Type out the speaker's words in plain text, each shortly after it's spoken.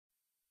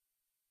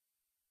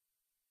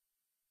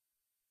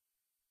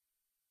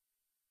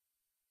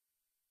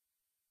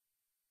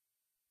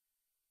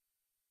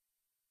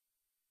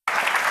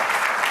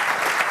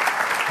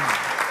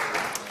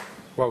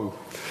Wow.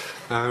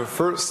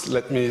 First,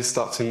 let me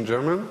start in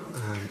German.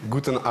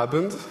 Guten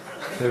Abend,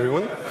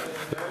 everyone.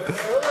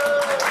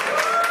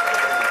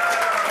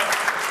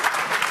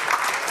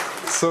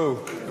 So,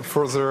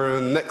 for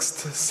the next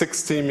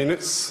 60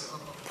 minutes,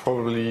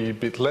 probably a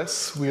bit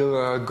less, we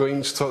are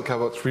going to talk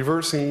about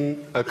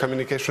reversing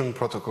communication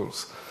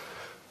protocols.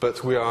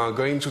 But we are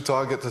going to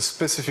target a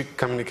specific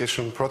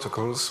communication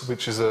protocols,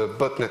 which is a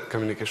botnet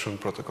communication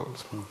protocol,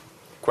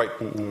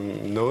 quite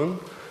known,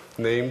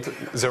 named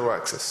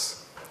ZeroAccess.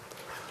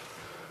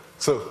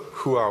 So,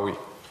 who are we?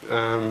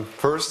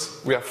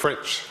 First, we are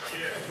French.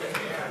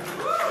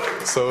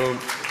 So,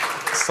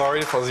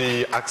 sorry for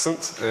the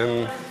accent.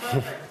 And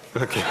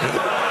okay.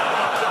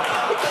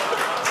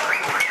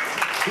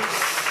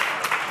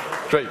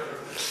 Great.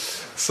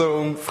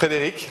 So,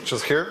 Frédéric,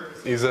 just here,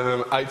 is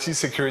an IT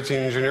security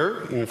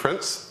engineer in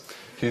France.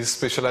 He's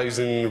specialized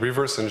in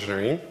reverse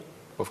engineering,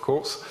 of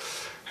course.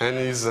 And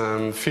his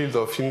field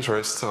of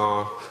interest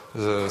are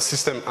the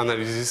system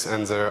analysis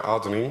and the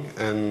hardening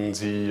and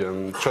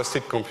the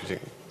trusted computing.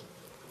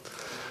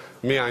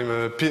 Me, I'm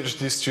a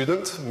PhD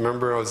student,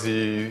 member of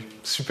the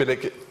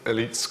Supélec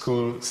Elite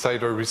School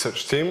Cyber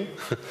Research Team.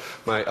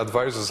 My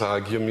advisors are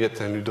Guillaume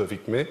Miette and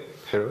Ludovic May.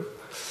 Hello.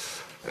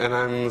 And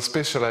I'm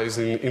specialized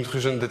in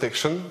intrusion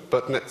detection,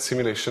 botnet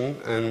simulation,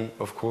 and,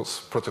 of course,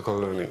 protocol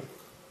learning.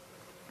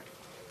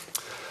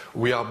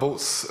 We are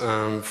both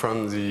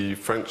from the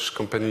French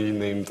company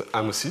named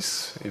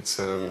Amosis. It's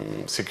a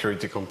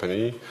security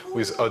company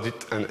with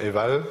audit and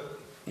eval.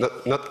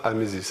 Not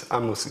Amosis,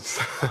 Amosis.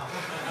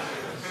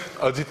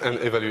 Audit and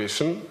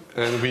evaluation.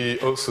 And we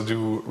also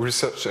do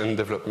research and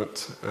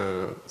development.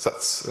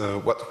 That's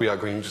what we are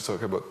going to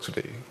talk about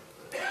today.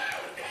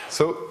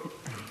 So,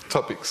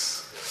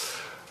 topics.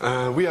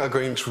 We are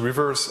going to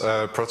reverse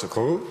a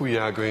protocol. We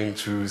are going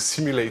to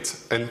simulate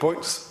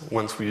endpoints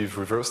once we've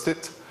reversed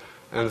it.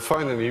 And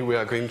finally, we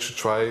are going to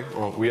try,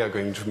 or we are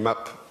going to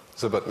map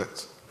the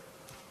botnet.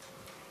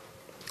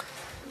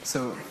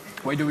 So,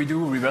 why do we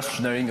do reverse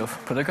engineering of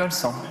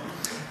protocols?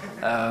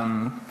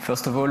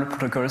 First of all,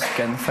 protocols, you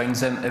can find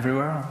them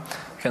everywhere.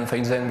 You can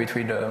find them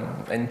between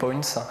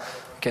endpoints.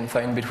 You can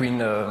find between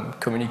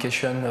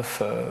communication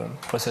of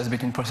process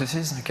between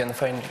processes. You can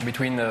find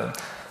between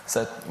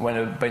that when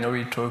a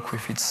binary talk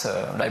with its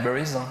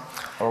libraries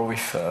or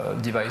with a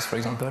device, for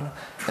example.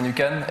 And you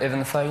can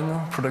even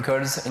find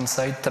protocols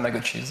inside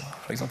Tamagotchis,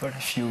 for example,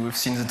 if you've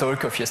seen the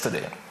talk of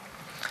yesterday.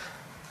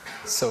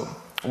 So,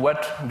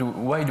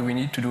 why do we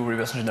need to do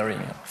reverse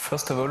engineering?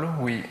 First of all,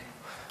 we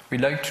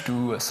like to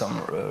do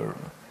some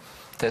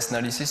test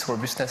analysis,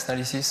 robustness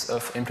analysis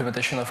of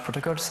implementation of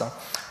protocols,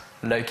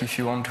 like if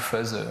you want to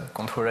fuzz a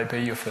control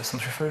IP of a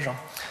centrifuge.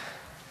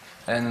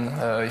 And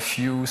if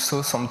you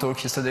saw some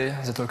talk yesterday,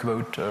 they talk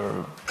about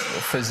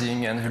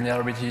fuzzing and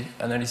vulnerability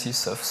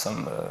analysis of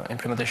some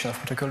implementation of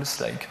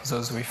protocols, like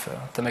those with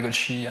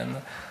Tamagotchi and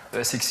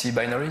SXC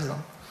binaries.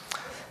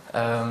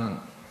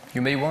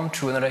 You may want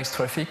to analyze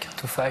traffic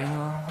to find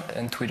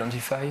and to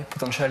identify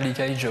potential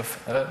leakage of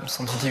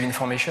sensitive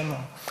information,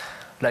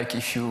 like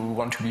if you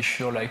want to be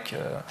sure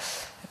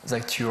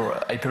that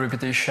your IP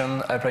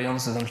reputation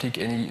appliance doesn't leak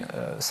any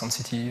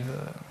sensitive,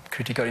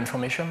 critical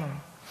information.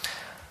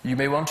 You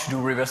may want to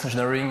do reverse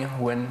engineering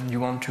when you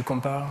want to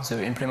compare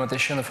the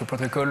implementation of a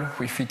protocol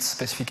with its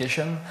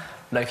specification,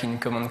 like in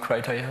common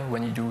criteria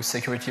when you do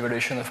security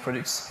evaluation of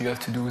products. You have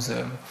to do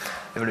the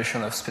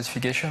evaluation of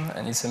specification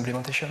and its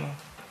implementation.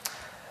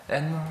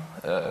 And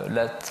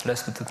last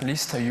but not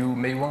least, you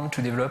may want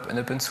to develop an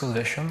open source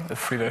version, a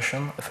free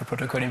version of a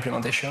protocol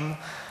implementation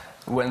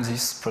when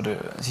this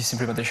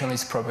implementation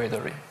is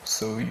proprietary.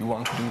 So you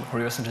want to do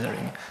reverse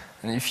engineering.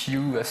 And if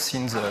you have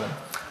seen the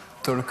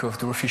talk of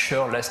Drew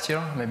Fisher last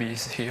year, maybe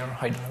he's here,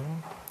 I don't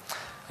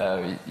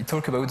know. He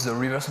talked about the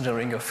reverse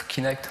engineering of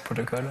Kinect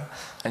protocol,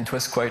 and it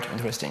was quite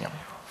interesting.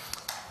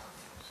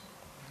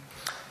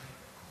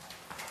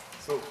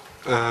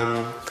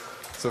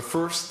 So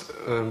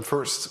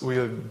first we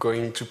are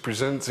going to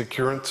present the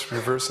current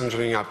reverse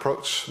engineering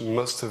approach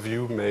most of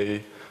you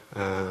may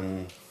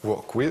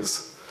work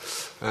with.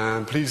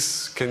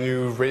 Please, can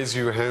you raise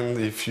your hand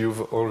if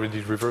you've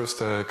already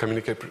reversed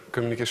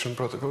communication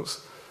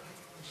protocols?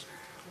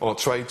 Or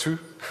try to,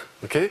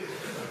 okay?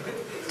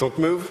 Don't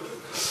move.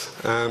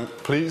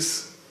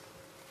 Please,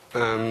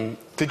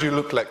 did you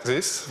look like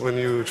this when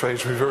you tried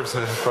to reverse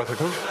a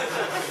protocol?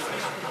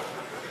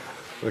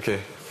 Okay.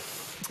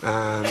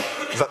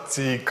 That's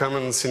the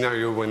common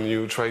scenario when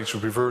you try to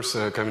reverse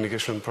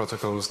communication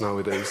protocols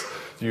nowadays.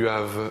 You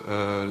have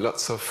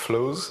lots of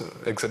flows,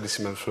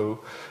 hexadecimal flow,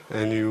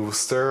 and you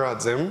stare at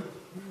them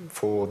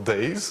for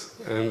days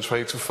and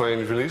try to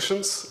find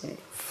relations,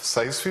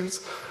 size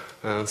fields,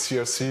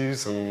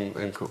 CRCs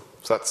and co.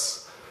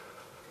 That's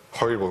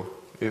horrible.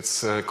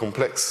 It's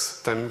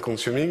complex,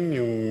 time-consuming.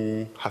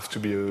 You have to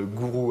be a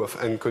guru of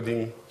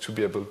encoding to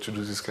be able to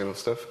do this kind of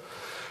stuff,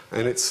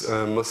 and it's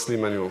mostly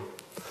manual.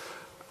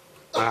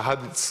 I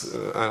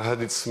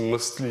had it's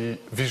mostly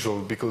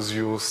visual because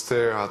you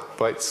stare at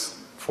bytes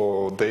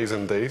for days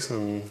and days,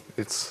 and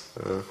it's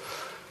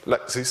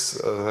like this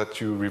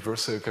that you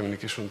reverse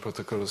communication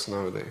protocols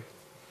nowadays.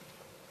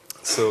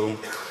 So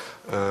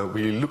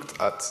we looked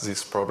at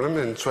this problem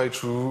and tried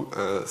to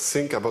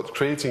think about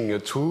creating a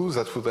tool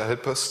that would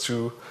help us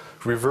to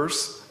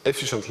reverse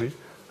efficiently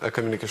a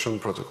communication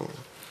protocol.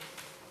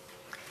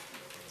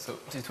 So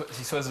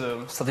this was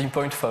a starting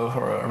point for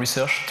our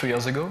research 2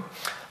 years ago,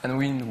 and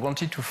we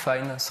wanted to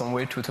find some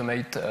way to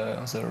automate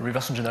the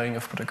reverse engineering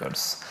of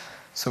protocols.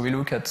 So we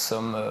look at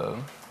some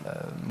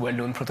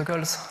well-known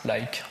protocols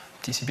like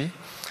TCP,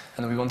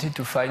 and we wanted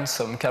to find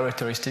some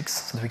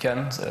characteristics that we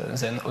can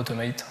then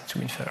automate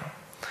to infer.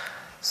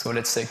 So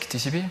let's take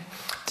TCP.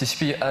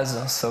 TCP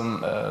has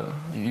some,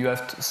 you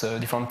have the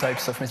different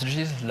types of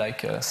messages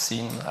like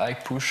SYN,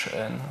 ACK, push,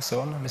 and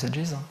so on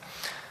messages.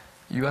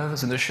 You have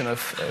the notion of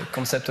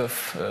concept of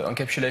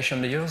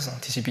encapsulation layers.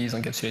 TCP is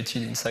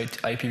encapsulated inside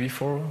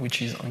IPv4,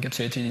 which is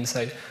encapsulated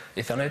inside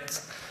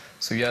Ethernet.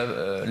 So you have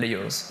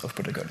layers of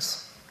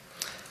protocols.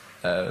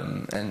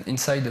 And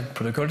inside the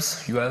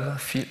protocols, you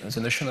have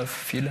the notion of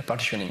field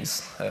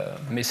partitionings.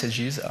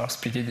 Messages are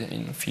split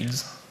in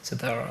fields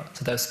that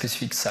have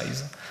specific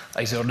size,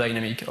 either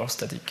dynamic or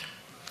static.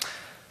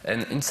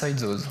 And inside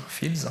those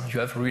fields, you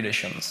have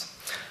relations.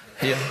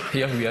 Here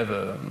we have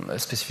a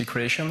specific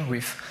relation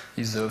with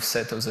is the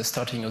set of the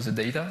starting of the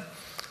data.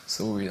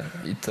 So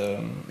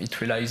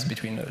it relies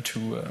between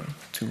two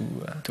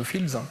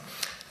fields.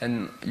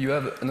 And you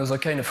have another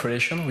kind of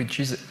relation, which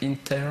is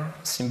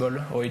inter-symbol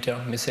or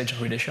inter-message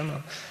relation,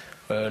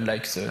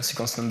 like the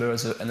sequence number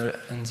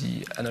and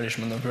the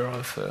acknowledgement number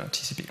of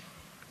TCP.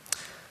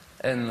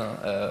 And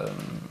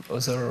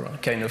other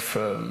kind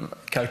of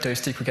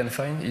characteristic we can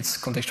find, it's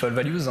contextual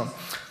values.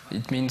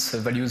 It means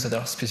values that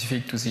are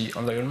specific to the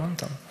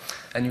environment.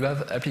 And you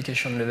have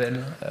application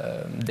level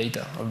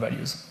data of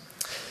values.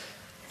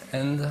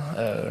 And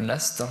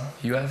last,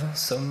 you have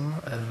some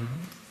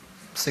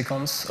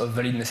sequence of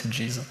valid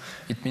messages.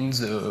 It means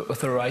the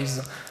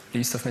authorized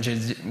list of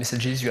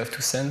messages you have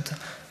to send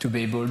to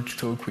be able to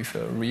talk with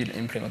a real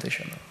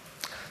implementation.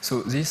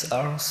 So these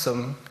are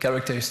some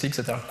characteristics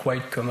that are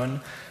quite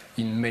common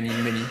in many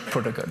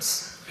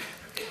protocols.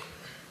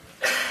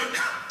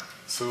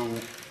 So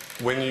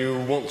when you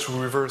want to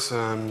reverse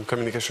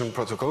communication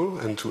protocol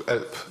and to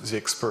help the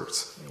expert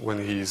when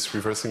he's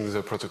reversing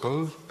the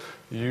protocol,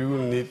 you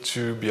need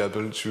to be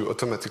able to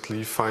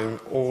automatically find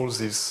all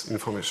these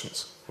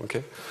informations.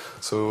 Okay?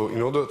 So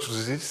in order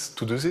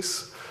to do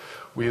this,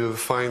 we'll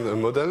find a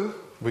model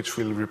which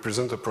will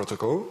represent a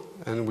protocol,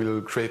 and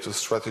we'll create a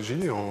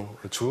strategy or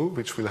a tool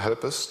which will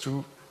help us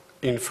to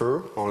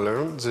infer or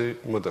learn the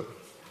model.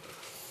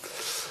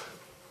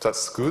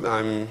 That's good.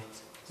 I'm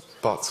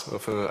part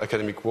of an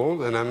academic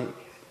world, and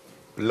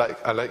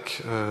I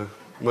like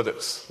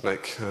models,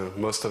 like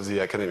most of the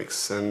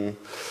academics. And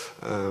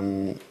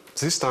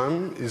this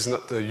time is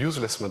not a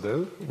useless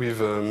model.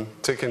 We've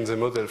taken the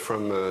model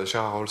from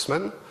Gerard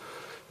Holzmann.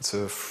 It's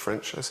a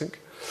French, I think.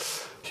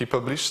 He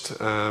published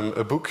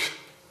a book,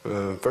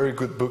 a very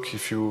good book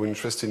if you're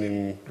interested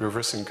in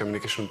reversing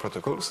communication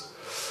protocols,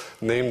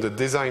 named The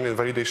Design and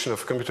Validation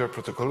of Computer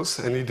Protocols,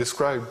 and he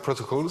described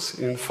protocols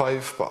in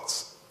 5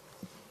 parts.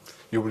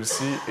 You will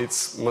see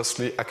it's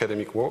mostly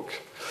academic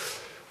work.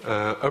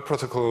 A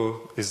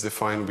protocol is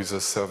defined with a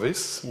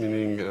service,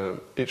 meaning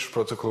each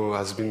protocol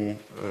has been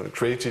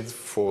created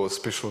for a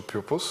special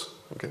purpose,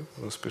 okay,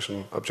 a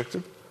special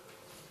objective.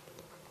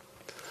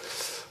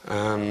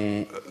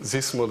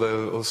 This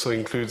model also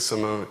includes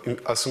some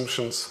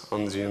assumptions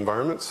on the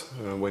environment.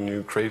 When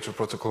you create a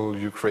protocol,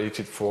 you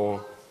create it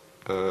for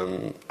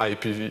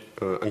IPv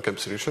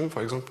encapsulation,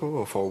 for example,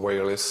 or for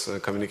wireless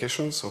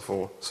communications,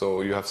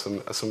 so you have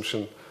some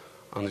assumption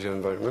on the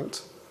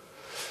environment.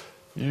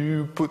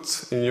 You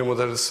put in your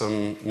model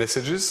some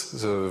messages,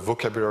 the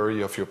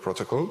vocabulary of your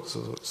protocol,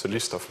 so the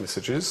list of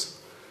messages,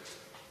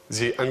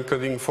 the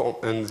encoding form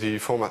and the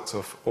format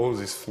of all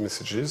these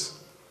messages.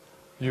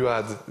 You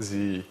add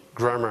the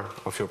grammar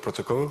of your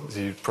protocol.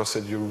 The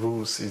procedure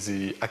rules is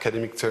the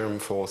academic term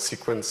for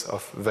sequence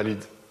of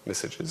valid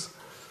messages.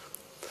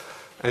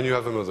 And you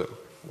have a model.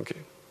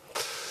 Okay.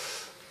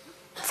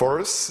 For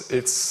us,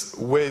 it's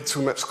way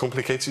too much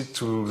complicated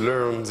to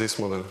learn this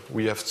model.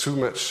 We have too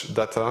much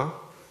data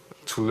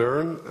to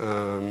learn,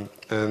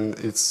 and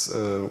it's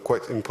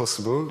quite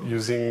impossible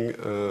using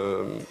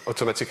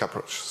automatic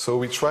approach. So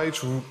we try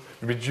to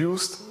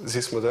reduce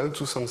this model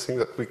to something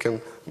that we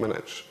can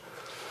manage.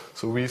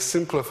 So we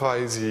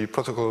simplify the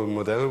protocol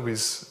model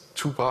with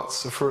 2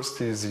 parts. The first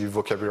is the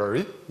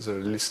vocabulary, the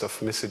list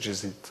of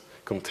messages it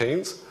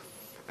contains,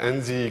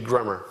 and the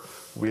grammar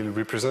will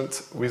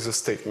represent with a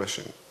state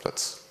machine.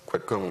 That's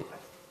quite common.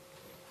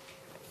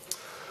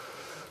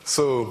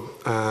 So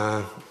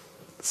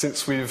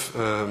since we've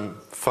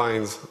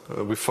found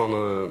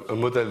a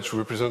model to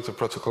represent a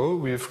protocol,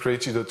 we've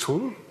created a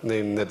tool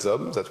named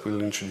NetZob that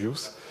we'll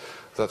introduce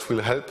that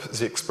will help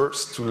the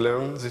experts to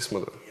learn this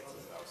model.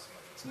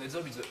 So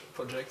NetZob is a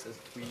project that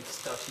we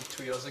started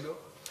 2 years ago.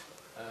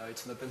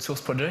 It's an open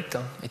source project.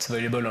 It's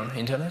available on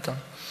internet.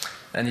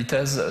 And it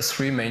has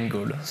three main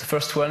goals. The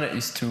first one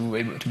is to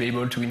be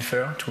able to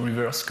infer to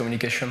reverse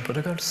communication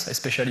protocols,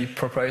 especially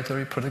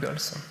proprietary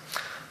protocols.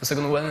 The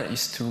second one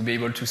is to be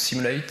able to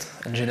simulate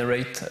and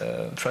generate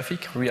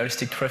traffic,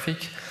 realistic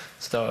traffic,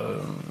 that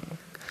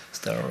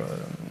are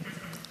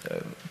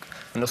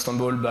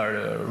understandable by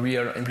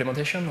real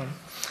implementation.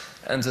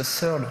 And the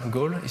third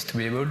goal is to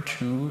be able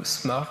to do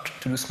smart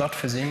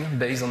phasing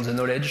based on the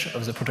knowledge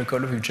of the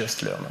protocol we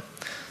just learned.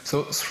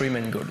 So three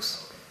main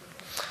goals.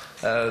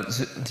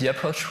 The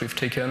approach we've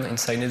taken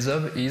inside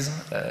NetZob is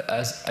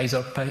as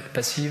either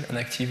passive and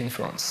active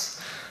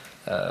inference.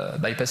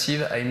 By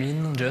passive, I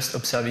mean just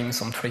observing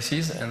some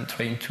traces and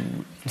trying to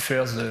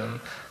infer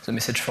the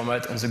message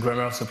format and the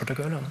grammar of the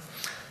protocol.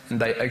 And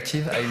by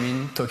active, I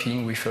mean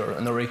talking with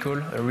an oracle,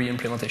 a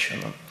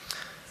re-implementation.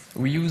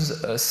 We use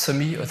a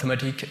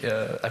semi-automatic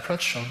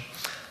approach.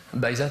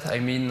 By that, I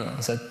mean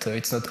that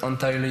it's not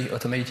entirely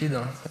automated.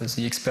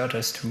 The expert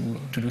has to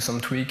do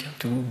some tweak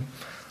to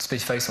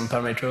specify some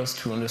parameters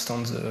to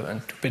understand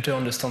and to better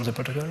understand the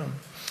protocol.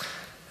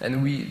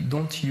 And we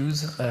don't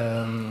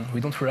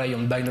rely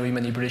on binary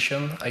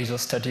manipulation, either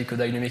static or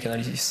dynamic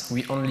analysis.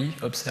 We only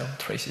observe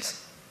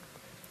traces.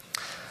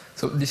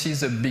 So this is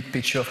the big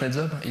picture of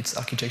NetZob, its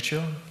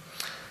architecture.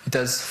 It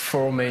has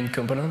four main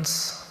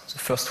components. The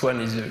first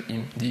one is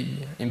the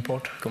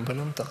import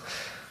component.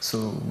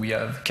 So we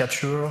have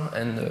capture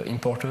and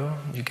importer.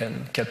 You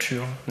can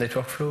capture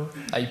network flow,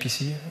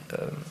 IPC,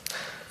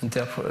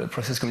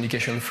 inter-process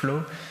communication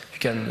flow. You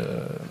can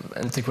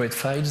integrate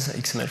files,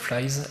 XML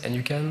files, and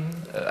you can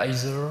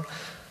either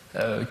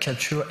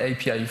capture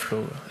API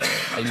flow.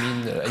 I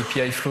mean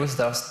API flows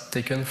that are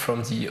taken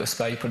from the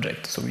OSPI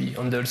project. So we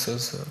handle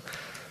those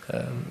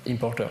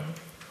importer.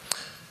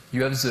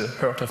 You have the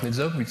heart of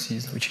NetZob,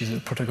 which is a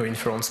protocol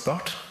inference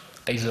part,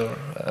 either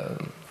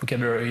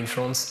vocabulary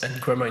inference and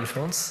grammar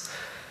inference.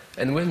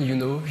 And when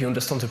you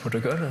understand the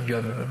protocol, you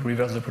have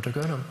reversed the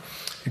protocol,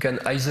 you can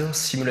either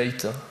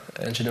simulate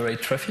and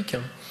generate traffic,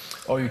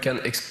 or you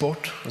can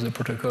export the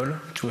protocol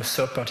to a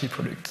third-party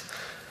product.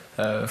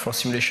 For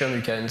simulation,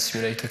 you can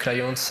simulate a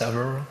client,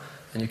 server,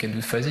 and you can do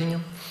phasing.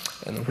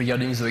 And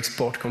regarding the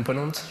export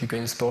component, you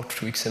can export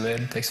to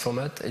XML text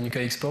format, and you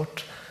can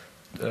export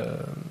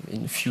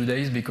in a few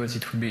days, because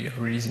it will be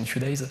released in a few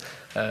days,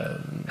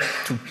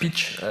 to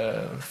pitch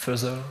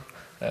further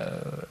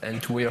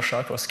and to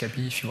Wireshark or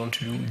Scapy if you want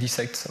to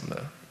dissect some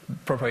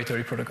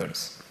proprietary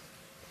protocols.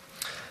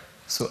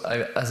 So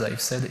as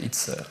I've said,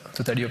 it's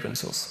totally open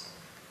source.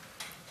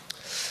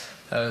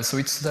 So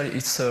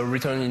it's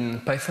written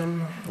in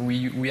Python.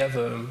 We have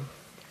a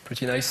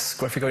pretty nice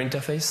graphical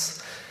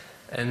interface.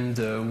 And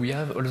we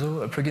have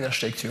also a plugin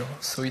architecture,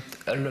 so it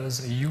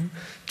allows you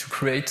to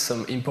create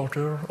some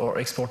importer or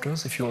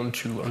exporters if you want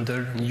to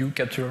handle new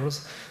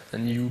capturers, a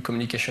new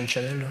communication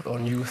channel, or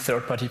new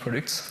third-party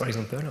products, for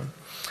example.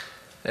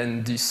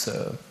 And this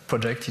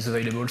project is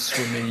available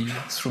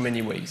through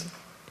many ways.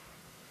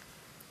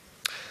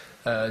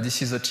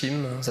 This is a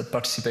team that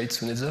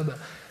participates in NetZob.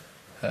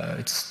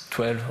 It's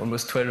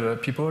almost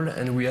 12 people,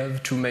 and we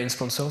have two main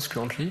sponsors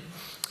currently,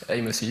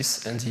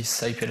 Aimosis and the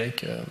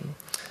IPLEC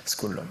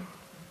school.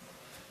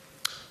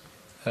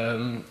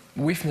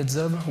 With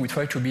NetZob, we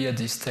try to be at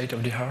the state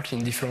of the art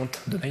in different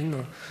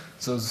domains,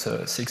 those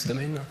 6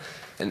 domains,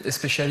 and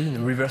especially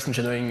in reverse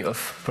engineering of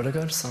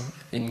protocols,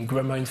 in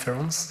grammar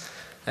inference,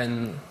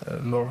 and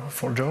more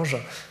for George,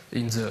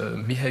 in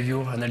the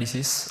behavior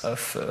analysis of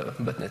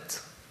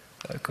botnet,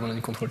 command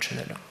and control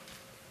channel.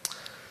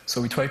 So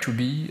we try to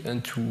be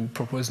and to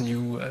propose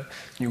new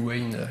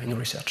way in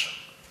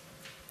research.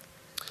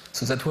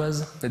 So that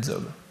was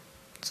NetZob,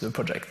 the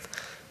project.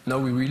 Now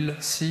we will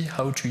see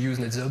how to use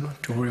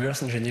NetZob to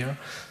reverse engineer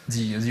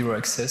the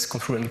ZeroAccess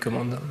control and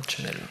command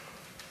channel.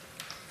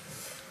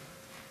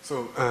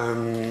 So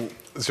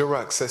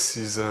ZeroAccess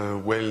is a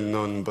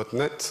well-known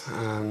botnet,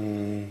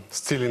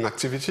 still in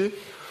activity.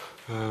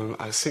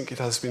 I think it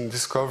has been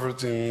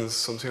discovered in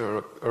something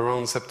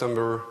around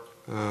September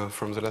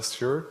from the last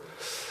year.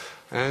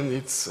 And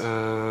it's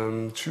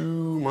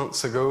 2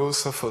 months ago,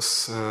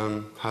 Sophos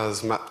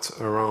has mapped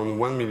around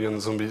 1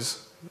 million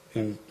zombies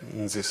in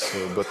this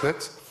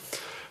botnet.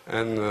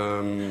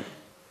 And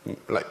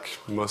like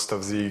most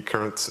of the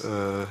current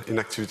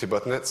inactivity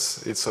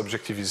botnets, its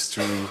objective is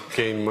to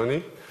gain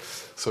money.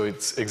 So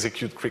it's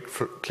execute click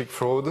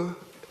fraud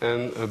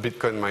and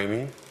Bitcoin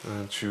mining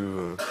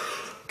to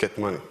get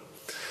money.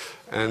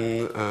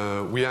 And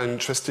we are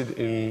interested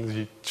in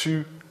the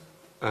two.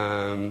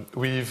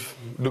 We've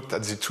looked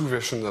at the 2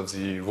 versions of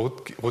the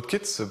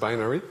rootkits, the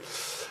binary,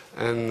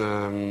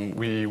 and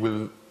we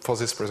will, for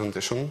this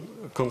presentation,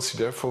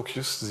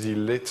 focus the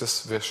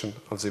latest version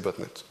of the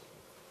botnet.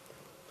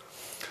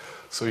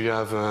 So you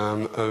have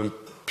a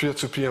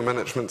peer-to-peer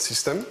management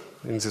system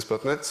in this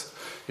botnet.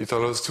 It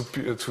allows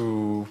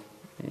to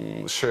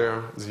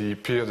share the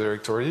peer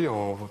directory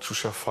or to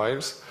share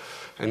files,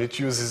 and it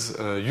uses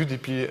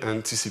UDP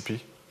and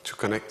TCP to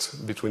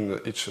connect between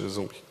each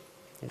zombie.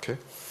 Okay.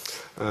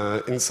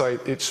 Inside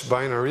each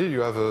binary,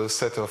 you have a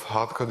set of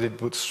hard-coded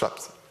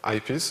bootstrapped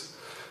IPs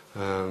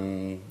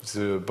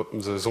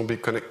the zombie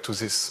connect to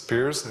these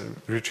peers,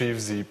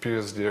 retrieves the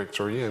peers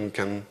directory, and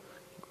can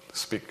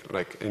speak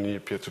like any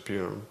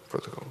peer-to-peer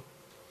protocol.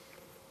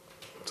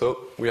 So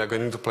we are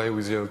going to play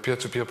with the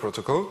peer-to-peer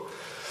protocol.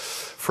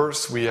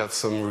 First, we have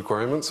some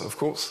requirements, of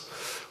course.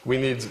 We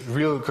need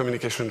real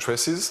communication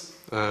traces.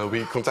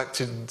 We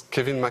contacted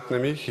Kevin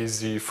McNamee. He's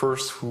the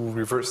first who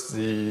reversed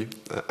the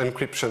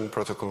encryption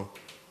protocol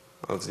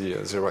of the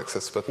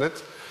ZeroAccess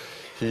botnet.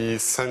 He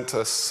sent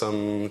us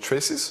some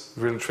traces,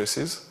 real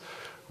traces.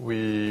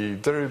 We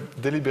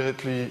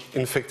deliberately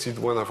infected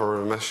one of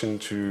our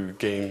machines to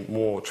gain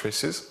more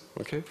traces,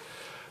 okay?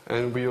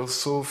 And we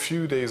also, a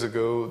few days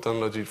ago,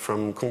 downloaded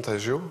from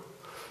Contagio.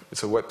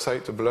 It's a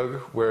website, a blog,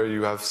 where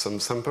you have some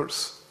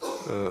samples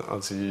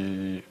of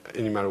the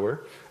any malware.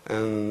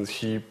 And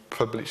he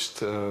published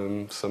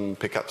some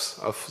pickups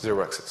of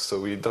ZeroAccess. So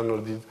we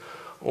downloaded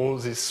all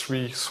these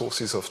three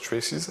sources of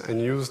traces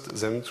and used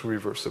them to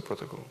reverse the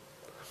protocol.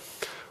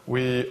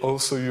 We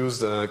also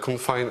used a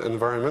confined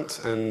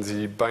environment and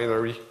the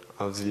binary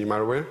of the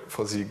malware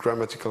for the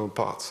grammatical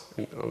part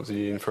of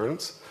the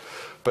inference.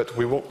 But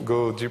we won't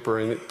go deeper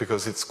in it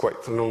because it's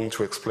quite long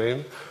to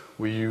explain.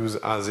 We use,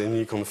 as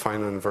any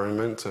confined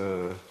environment,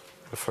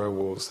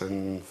 firewalls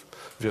and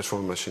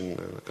virtual machine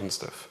and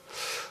stuff.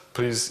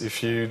 Please,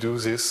 if you do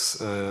this,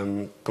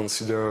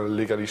 consider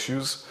legal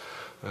issues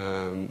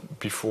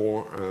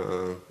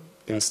before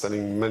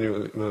installing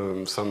manually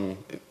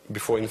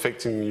before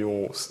infecting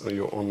your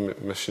own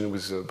machine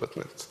with the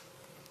botnet.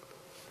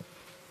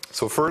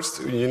 So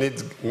first, you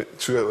need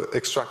to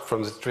extract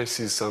from the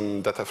traces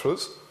some data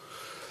flows.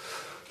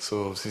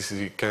 So this is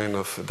the kind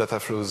of data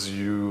flows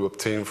you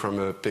obtain from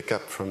a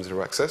pickup from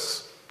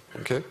ZeroAccess.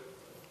 Okay.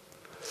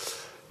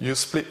 You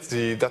split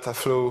the data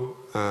flow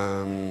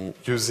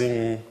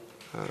using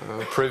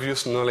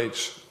previous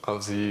knowledge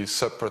of the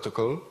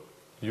sub-protocol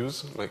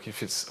use, like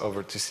if it's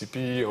over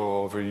TCP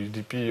or over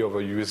UDP,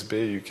 over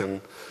USB, you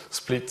can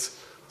split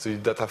the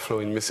data flow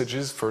in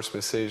messages, first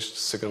message,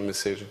 second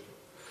message.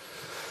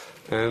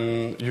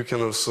 And you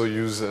can also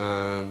use,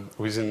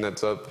 within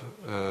NetZob,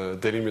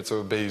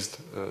 delimiter-based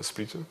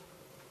splitter.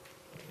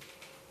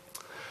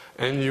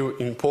 And you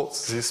import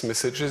these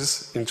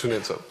messages into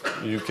NetZob.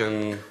 You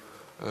can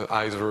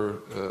either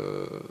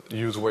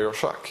use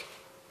Wireshark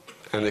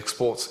and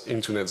export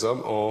into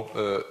NetZob,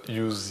 or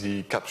use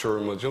the capture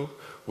module,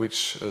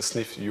 which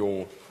sniff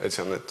your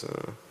Ethernet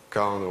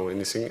card or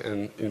anything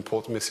and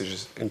import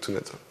messages into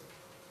NetZob.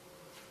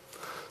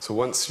 So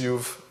once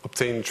you've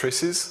obtained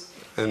traces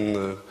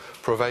and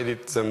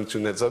provided them to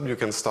NetZob, you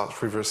can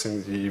start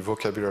reversing the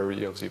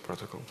vocabulary of the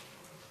protocol.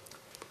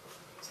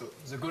 So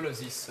the goal of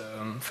this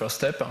first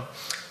step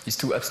is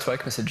to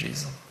abstract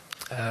messages.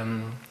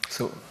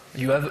 So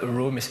you have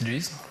raw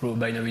messages, raw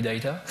binary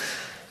data,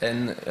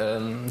 and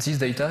this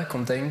data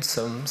contains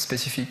some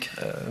specific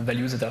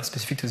values that are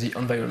specific to the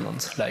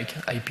environment, like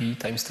IP,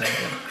 timestamp,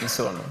 and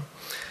so on.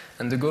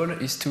 And the goal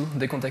is to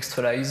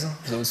decontextualize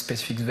those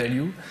specific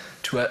values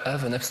to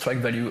have an abstract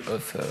value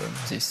of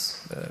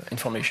this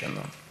information.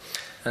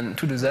 And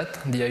to do that,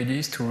 the idea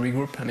is to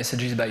regroup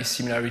messages by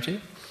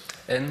similarity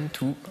and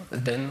to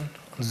then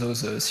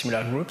those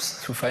similar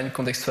groups to find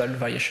contextual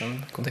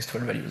variation,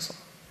 contextual values.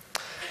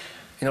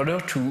 In order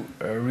to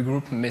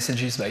regroup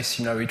messages by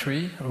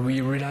similarity,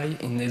 we rely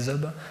in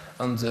NetZob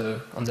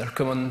on their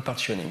common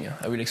partitioning.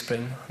 I will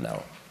explain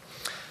now.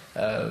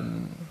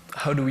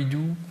 How do we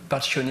do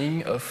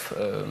partitioning of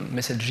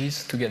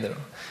messages together?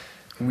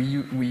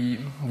 We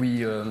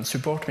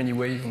support many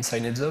ways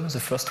inside NetZob. The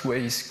first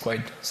way is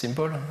quite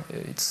simple.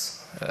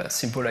 It's a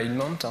simple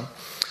alignment.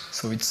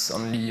 So it's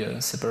only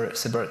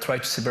try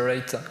to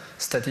separate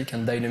static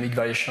and dynamic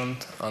variation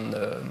on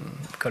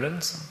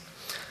columns.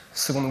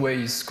 Second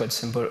way is quite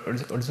simple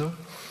also.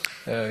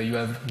 You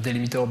have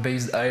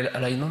delimiter-based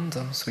alignment,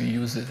 so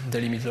you use a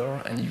delimiter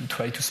and you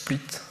try to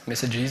split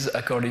messages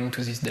according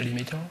to this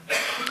delimiter.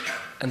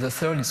 And the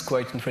third is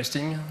quite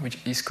interesting, which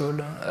is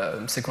called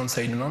sequence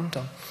alignment.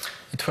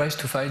 It tries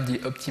to find the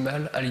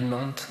optimal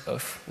alignment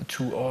of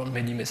two or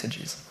many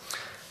messages.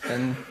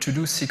 And to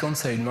do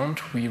sequence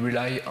alignment, we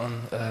rely on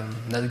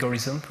an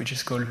algorithm which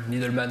is called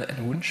Needleman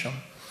and Wunsch.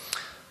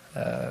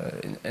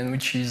 And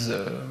which is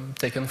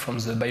taken from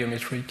the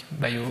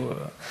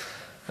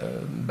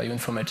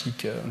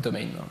bioinformatic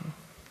domain.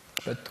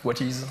 But what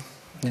is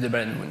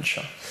Needleman and Wunsch?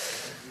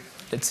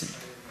 Let's see.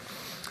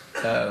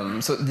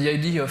 So the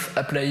idea of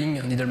applying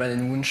Needleman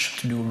and Wunsch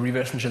to do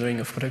reverse engineering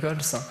of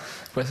protocols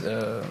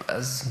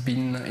has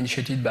been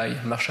initiated by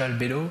Marshall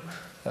Bellow.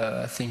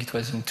 I think it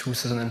was in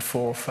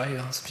 2004 or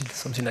 5,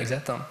 something like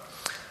that.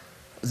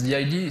 The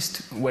idea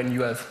is when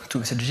you have two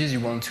messages you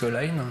want to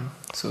align,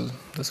 so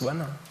this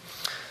one,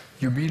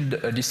 you build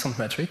a distant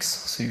matrix,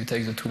 so you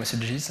take the two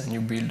messages and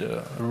you build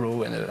a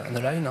row and a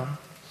line.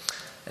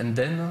 And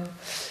then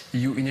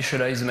you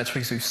initialize the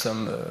matrix with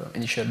some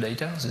initial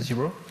data, the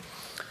 0.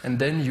 And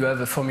then you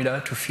have a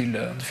formula to fill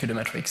the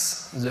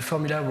matrix. The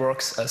formula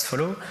works as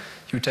follows.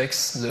 You take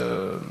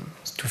to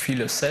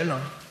fill a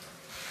cell,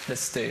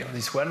 let's say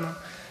this one,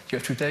 you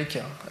have to take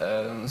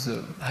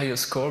the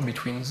highest score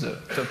between the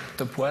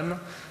top one,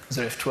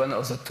 the left one,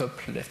 or the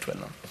top left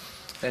one.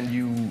 And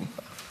you,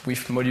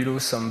 with modulo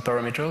some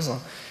parameters,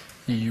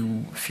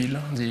 you fill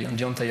the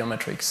entire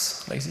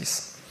matrix like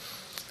this.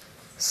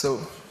 So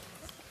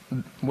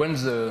when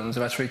the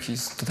matrix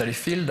is totally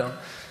filled,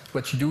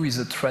 what you do is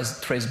a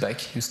trace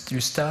back.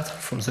 You start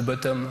from the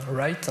bottom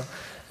right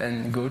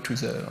and go to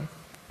the,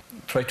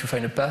 try to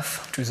find a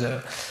path to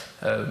the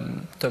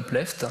top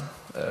left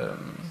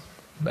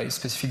by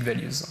specific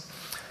values.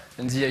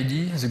 And the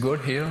idea, the goal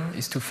here,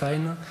 is to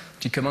find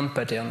the command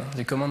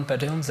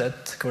pattern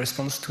that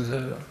corresponds to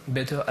the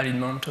better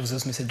alignment of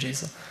those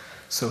messages.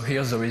 So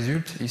here the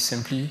result is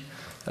simply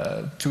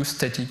two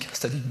static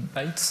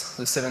bytes,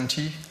 the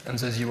 70 and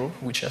the 0,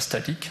 which are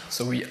static,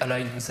 so we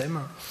align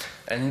them.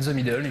 And in the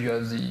middle you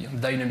have the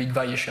dynamic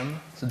variation,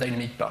 the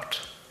dynamic part,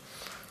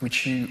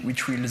 which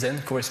will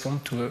then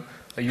correspond to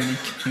a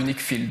unique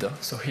field.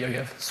 So here you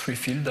have three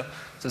fields,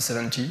 the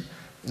 70,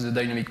 the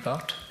dynamic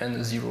part, and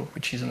the 0,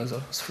 which is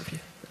another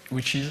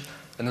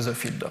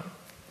field.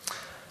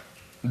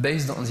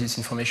 Based on this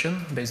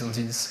information, based on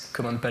this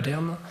command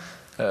pattern,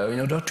 in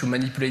order to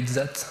manipulate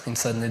that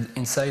inside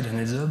a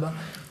NetZub,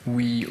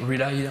 we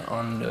rely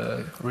on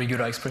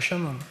regular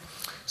expression.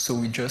 So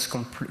we just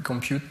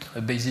compute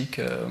a basic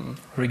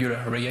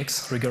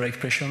regular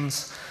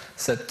expressions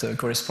that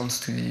corresponds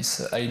to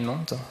this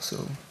alignment.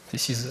 So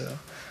this is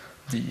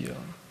the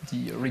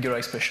regular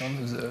expression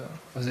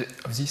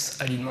of this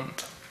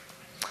alignment.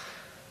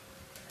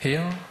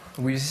 Here,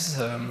 with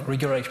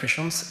regular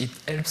expressions, it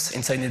helps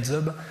inside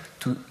NetZub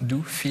to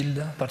do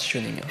field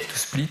partitioning, to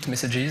split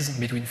messages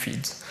between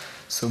fields.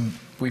 So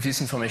with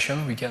this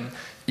information, we can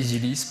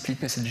easily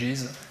split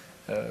messages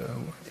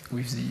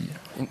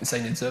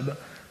inside NetZub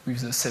with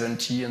the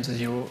 70 and the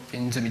 0.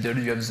 In the middle,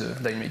 you have the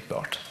dynamic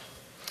part.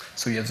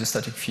 So you have the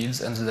static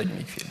fields and the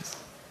dynamic fields.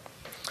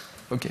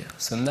 Okay,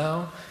 so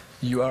now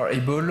you are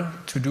able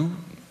to do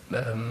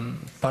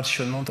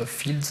partitionment of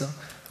fields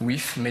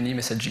with many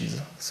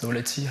messages. So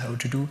let's see how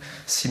to do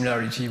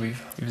similarity with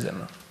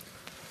them.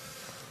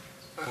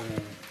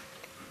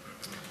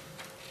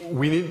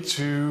 We need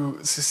to,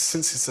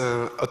 since it's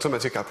an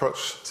automatic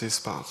approach, this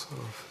part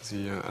of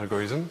the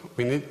algorithm,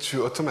 we need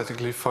to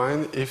automatically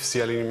find if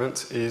the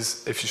alignment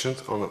is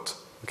efficient or not.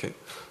 Okay.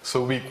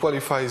 So we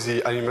qualify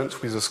the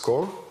alignment with a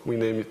score. We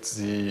name it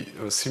the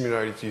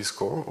similarity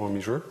score or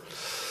measure.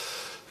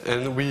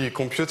 And we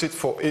compute it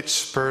for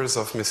each pairs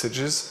of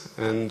messages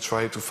and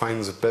try to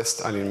find the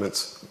best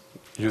alignment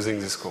using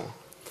this score.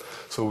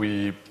 So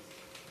we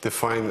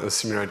define a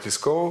similarity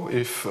score.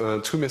 If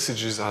two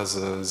messages has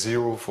a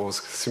 0 for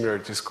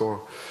similarity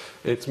score,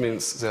 it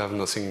means they have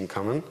nothing in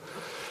common.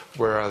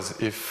 Whereas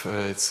if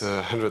it's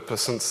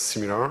 100%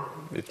 similar,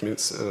 it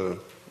means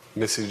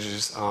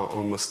messages are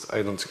almost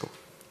identical.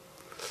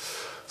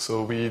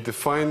 So we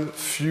define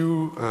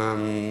few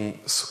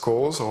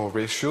scores or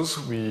ratios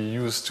we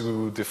use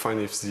to define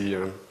if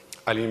the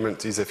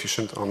alignment is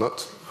efficient or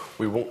not.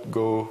 We won't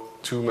go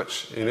too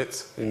much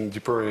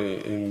deeper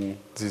in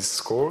these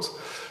scores,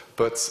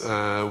 but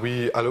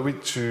we allow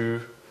it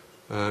to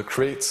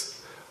create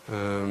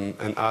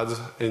and add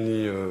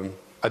any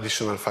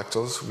additional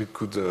factors we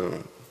could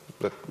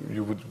that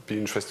you would be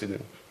interested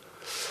in.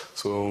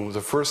 So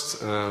the first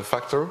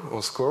factor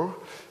or score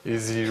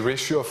is the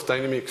ratio of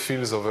dynamic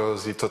fields over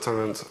the total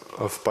amount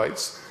of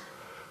bytes,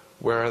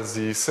 whereas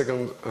the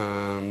second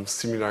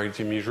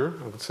similarity measure,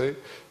 I would say,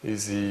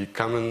 is the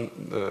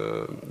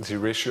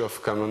ratio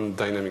of common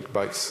dynamic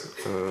bytes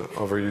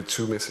over your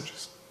two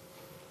messages.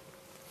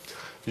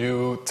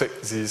 You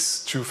take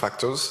these two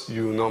factors,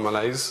 you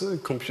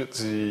normalize, compute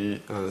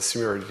the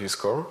similarity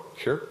score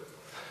here,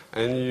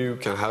 and you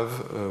can have,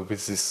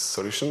 with this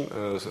solution,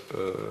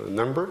 a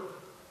number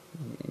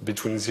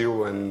between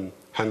 0 and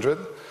 100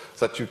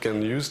 that you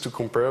can use to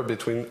compare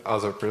between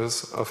other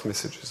pairs of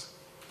messages.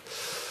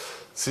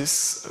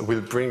 This will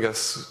bring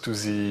us to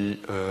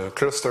the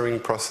clustering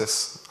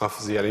process of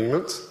the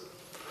alignment.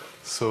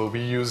 So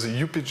we use a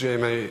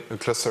UPGMA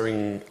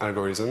clustering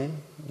algorithm,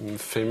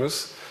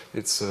 famous.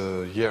 It's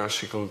a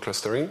hierarchical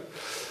clustering.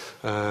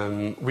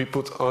 We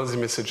put all the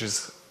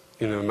messages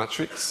in a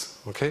matrix,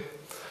 okay?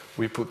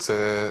 We put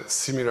a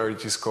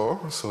similarity score.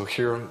 So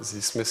here,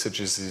 this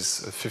message is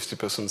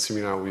 50%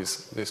 similar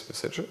with this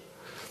message.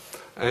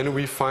 And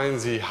we find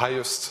the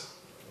highest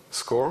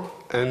score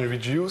and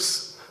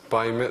reduce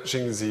by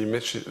merging the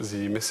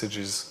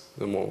messages,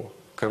 the more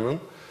common,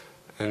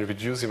 and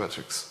reduce the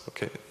matrix.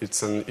 Okay,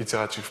 it's an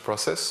iterative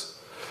process,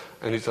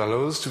 and it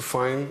allows to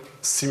find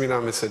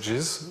similar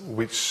messages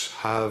which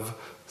have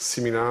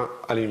similar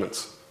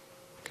alignments.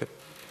 Okay,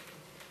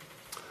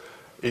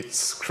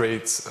 it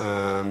creates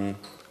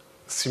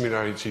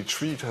similarity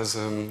tree. It has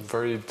a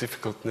very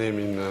difficult name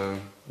in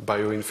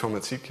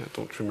bioinformatics. I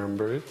don't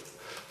remember it.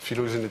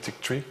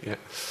 Phylogenetic tree. Yeah.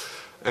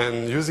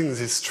 And using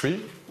this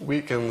tree,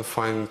 we can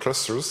find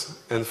clusters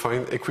and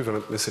find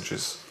equivalent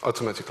messages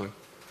automatically.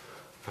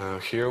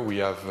 Here we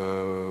have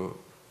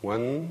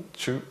 1,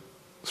 2,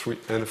 3,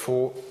 and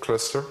 4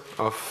 clusters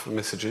of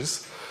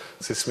messages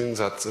This means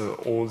that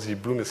all the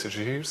blue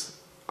messages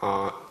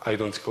are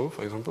identical,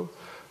 for example,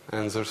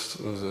 and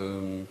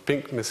the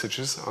pink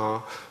messages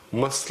are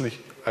mostly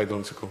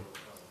identical.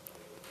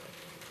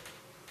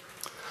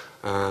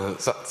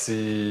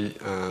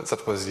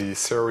 That was the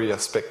theory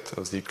aspect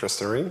of the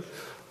clustering.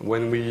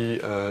 When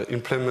we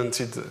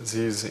implemented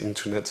these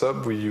into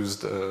NetHub, we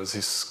used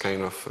this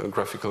kind of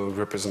graphical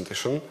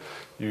representation.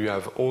 You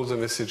have all the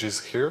messages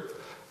here,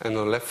 and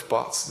on the left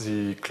part,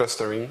 the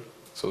clustering,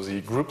 so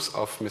the groups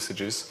of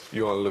messages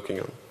you are looking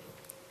at.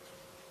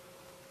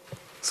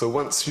 So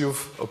once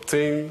you've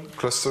obtained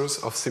clusters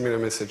of similar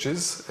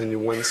messages,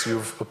 and once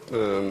you've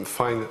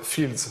find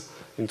fields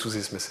into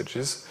these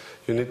messages,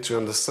 you need to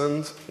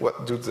understand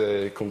what do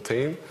they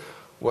contain,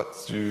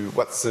 what's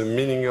the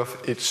meaning of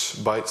each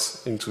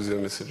byte into the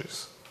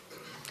messages.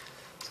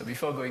 So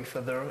before going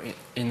further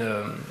in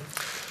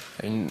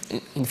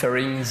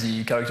inferring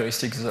the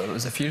characteristics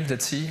of the field,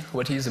 let's see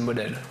what is the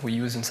model we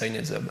use inside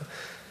NetHub.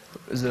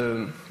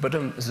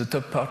 The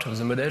top part of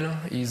the model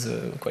is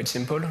quite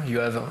simple. You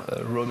have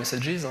raw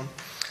messages.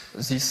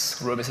 These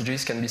raw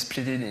messages can be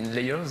split in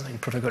layers, in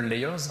protocol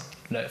layers.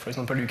 Like, for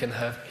example, you can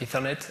have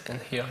Ethernet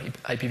and here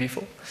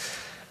IPv4.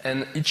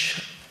 And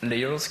each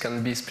layers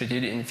can be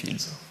split in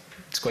fields.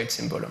 It's quite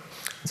simple.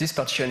 This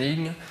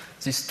partitioning,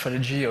 this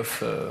strategy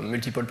of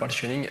multiple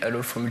partitioning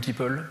allows for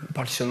multiple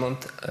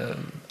partitionment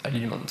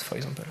elements, for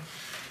example.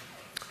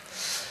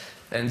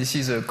 And this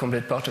is a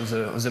complete part of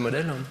the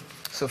model.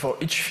 So for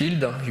each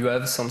field, you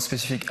have some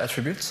specific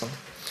attributes.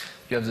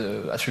 You have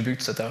the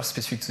attributes that are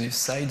specific to this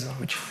side,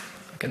 which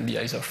can be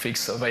either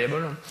fixed or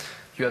variable.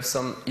 You have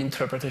some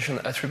interpretation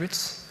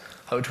attributes,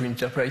 how to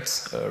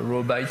interpret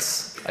raw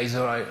bytes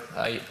either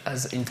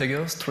as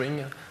integer,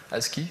 string,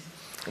 ASCII,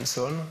 and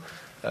so on.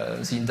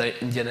 The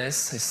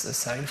Indianness is a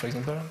sign, for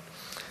example.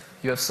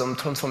 You have some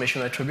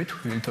transformation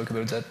attribute. We will talk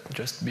about that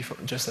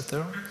just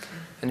after.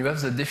 And you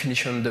have the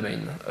definition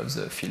domain of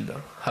the field,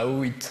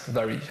 how it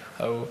varies,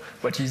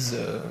 what is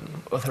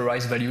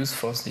authorized values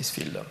for this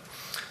field.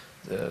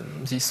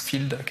 This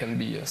field can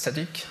be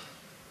static,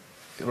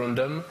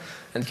 random,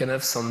 and can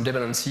have some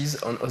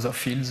dependencies on other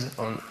fields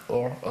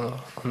or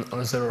on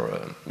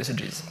other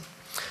messages.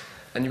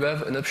 And you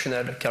have an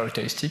optional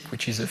characteristic,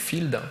 which is a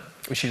field,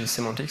 which is a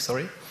semantic,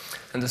 sorry.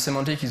 And the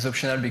semantic is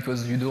optional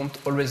because you don't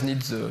always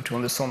need to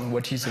understand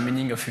what is the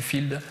meaning of a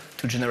field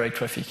to generate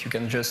traffic. You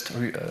can just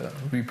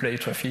replay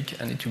traffic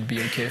and it will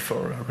be okay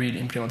for real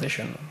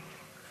implementation.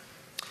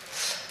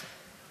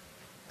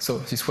 So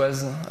this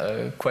was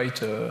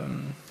quite a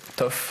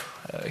tough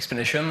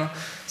explanation.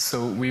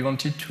 So we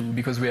wanted to,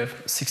 because we have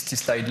 60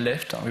 slides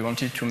left, we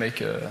wanted to make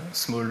a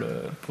small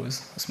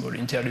pause, a small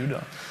interlude.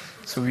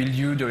 So we'll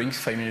do during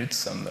 5 minutes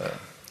some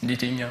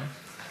knitting.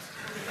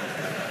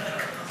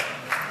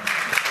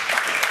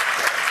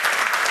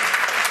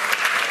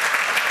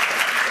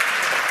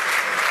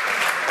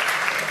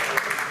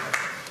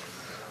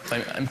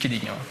 I'm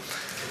kidding.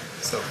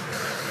 So,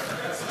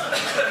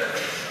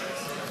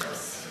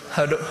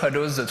 how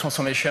does the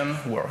transformation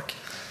work?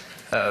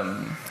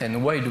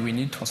 And why do we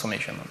need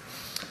transformation?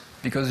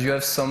 Because you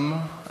have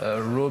some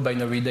raw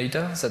binary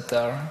data that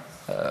are,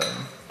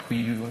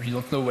 we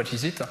don't know what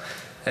is it.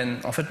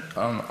 And en fait,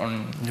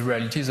 in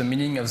reality, the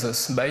meaning of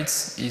those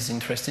bytes is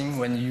interesting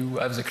when you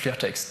have the clear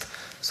text.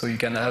 So you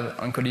can have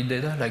encoded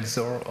data like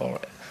ZOR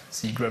or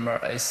the grammar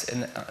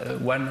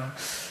SN1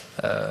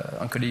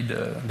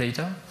 encoded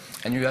data.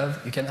 And you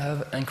can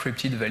have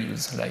encrypted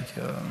values, like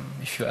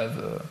if you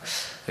have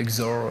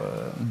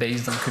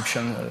XOR-based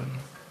encryption,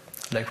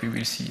 like we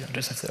will see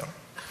just after.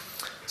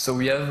 So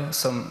we have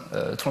some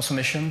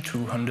transformation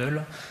to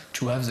handle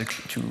to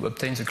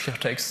obtain the clear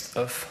text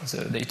of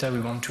the data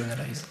we want to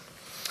analyze.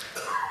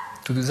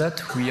 To do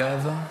that, we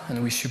have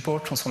and we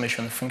support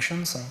transformation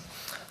functions.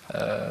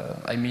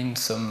 I mean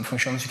some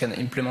functions you can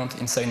implement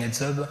inside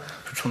NetHub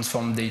to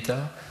transform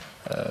data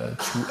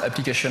to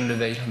application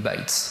level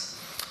bytes.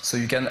 So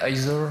you can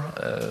either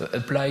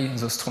apply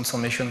those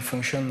transformation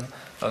functions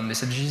on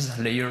messages,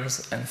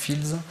 layers, and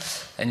fields,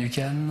 and you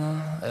can,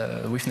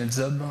 with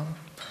NetHub,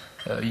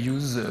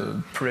 use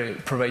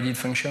provided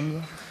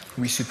functions.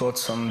 We support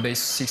some base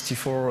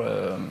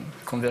 64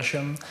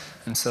 conversion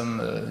and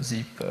some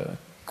zip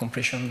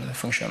compression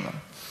function.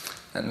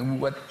 And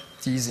what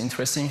is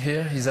interesting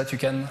here is that you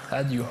can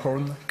add your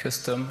own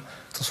custom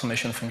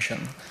transformation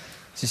function.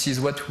 This is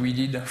what we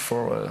did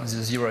for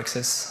the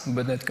ZeroAccess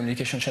botnet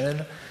communication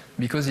channel,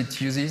 because it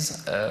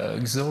uses a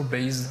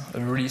XOR-based, a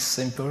really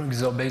simple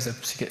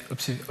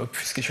XOR-based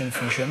obfuscation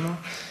function.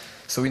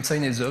 So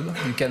inside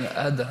NetHub, you can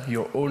add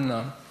your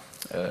own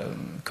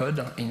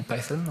code in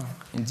Python,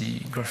 in the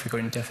graphical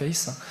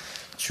interface,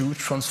 to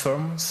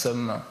transform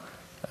some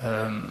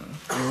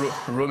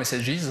raw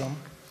messages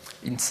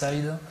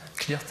inside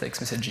clear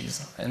text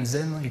messages. And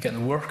then you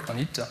can work on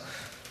it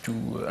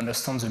to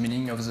understand the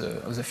meaning of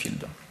the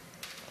field.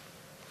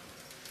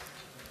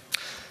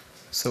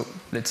 So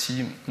let's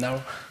see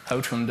now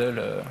how to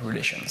handle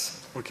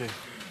relations. Okay.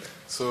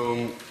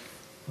 So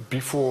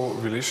before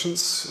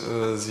relations,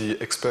 the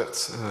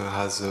expert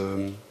has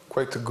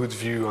quite a good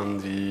view on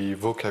the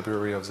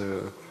vocabulary of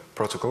the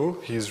protocol.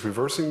 He is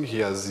reversing. He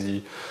has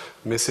the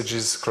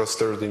messages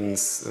clustered in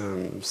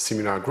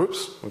similar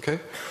groups. Okay,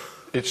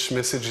 each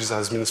message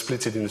has been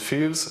split in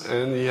fields,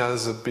 and he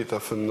has a bit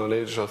of a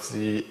knowledge of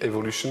the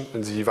evolution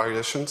and the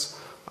variations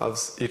of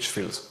each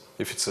field.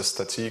 If it's a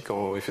static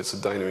or if it's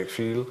a dynamic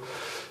field,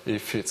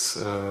 if it's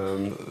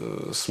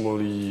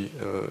smallly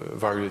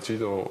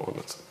variated or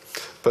not.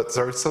 But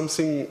there is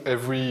something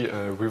every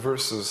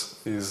reverser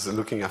is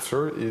looking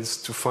after,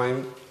 is to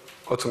find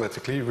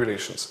automatically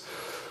relations.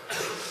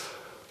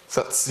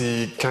 That's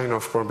the kind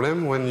of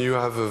problem when you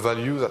have a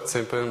value that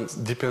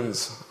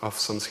depends of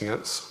something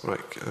else.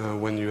 Like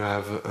when you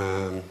have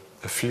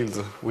a field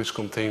which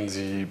contains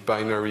the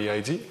binary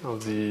ID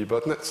of the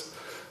botnet,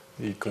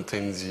 it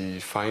contains the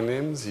file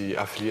name, the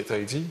affiliate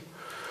ID,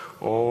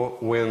 or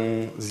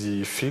when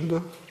the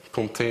field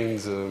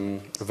contains a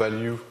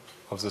value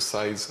of the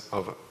size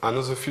of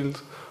another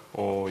field,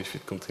 or if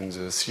it contains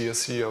a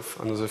CRC of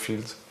another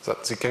field.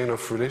 That's the kind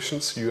of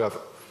relations you have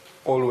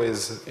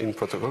always in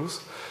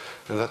protocols,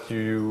 and that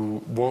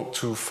you want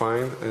to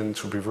find and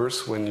to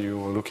reverse when you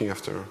are looking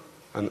after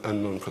an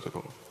unknown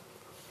protocol.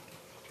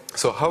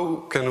 So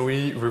how can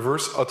we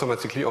reverse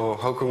automatically, or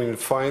how can we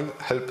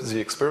help the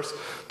experts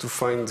to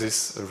find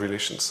these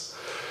relations?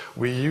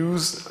 We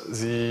use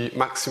the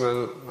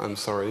maximal, I'm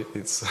sorry,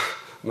 it's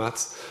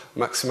maths,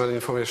 maximal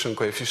information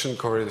coefficient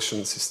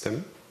correlation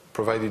system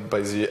provided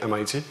by the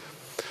MIT.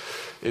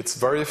 It's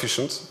very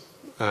efficient.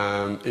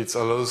 It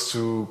allows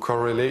to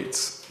correlate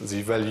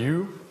the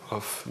value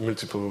of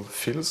multiple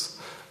fields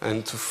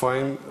and to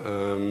find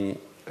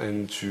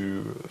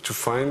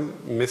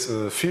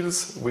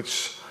fields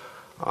which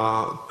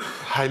are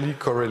highly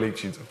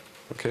correlated.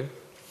 Okay.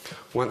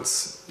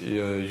 Once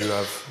you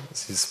have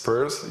these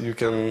pairs, you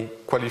can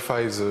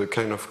qualify the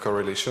kind of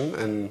correlation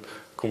and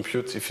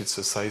compute if it's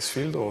a size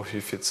field or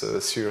if it's a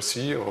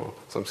CRC or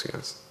something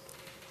else.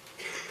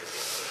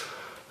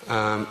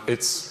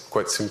 It's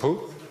quite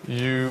simple.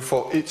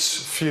 For each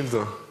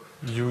field,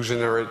 you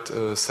generate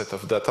a set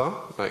of data.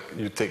 Like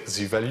you take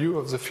the value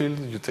of the field,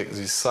 you take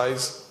the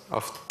size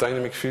of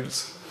dynamic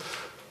fields.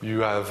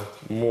 You have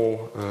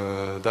more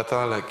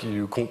data, like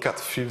you concat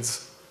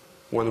fields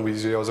one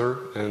with the other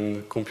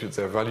and compute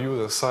their value,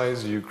 their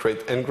size. You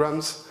create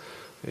n-grams.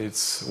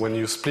 It's when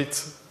you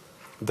split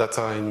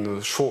data in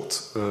short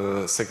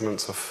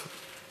segments of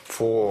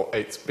 4 or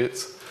 8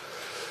 bits.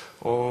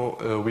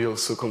 Or we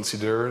also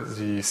consider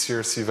the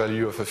CRC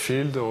value of a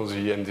field or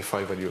the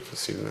MD5 value of a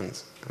field,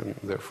 and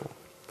therefore.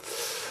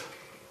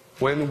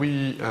 When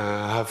we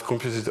have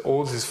computed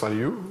all this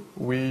value,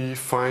 we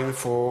find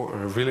for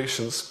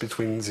relations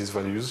between these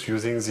values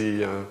using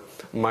the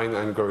mine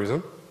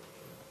algorithm.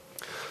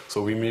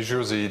 So we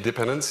measure the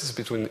dependencies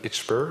between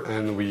each pair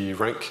and we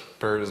rank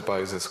pairs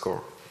by the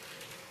score.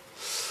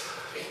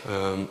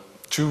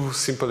 Two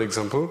simple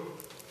examples.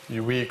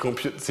 We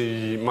compute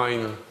the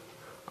mine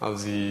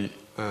of the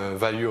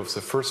value of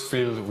the first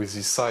field with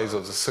the size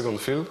of the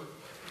second field.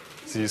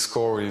 The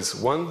score is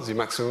 1, the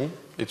maximum.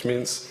 It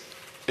means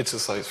it's a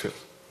size field.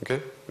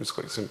 Okay? It's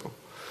quite simple.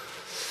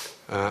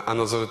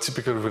 Another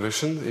typical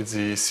relation is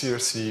the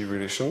CRC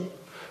relation.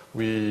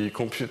 We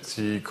compute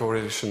the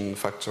correlation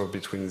factor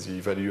between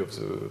the value of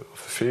the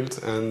field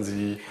and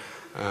the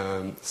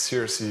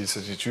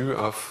CRC32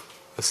 of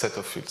a set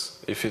of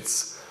fields. If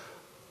it's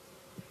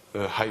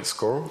a high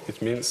score,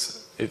 it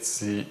means it's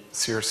the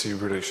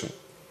CRC relation.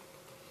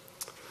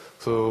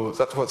 So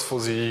that was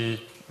for the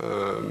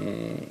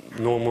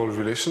normal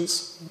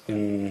relations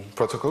in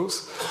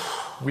protocols.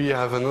 We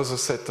have another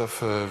set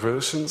of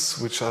relations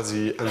which are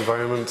the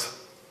environment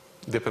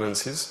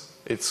dependencies.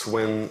 It's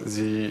when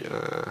the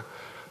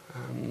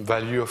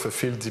value of a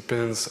field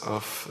depends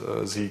of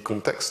the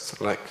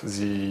context, like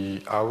the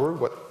hour,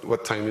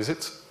 what time is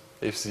it,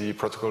 if the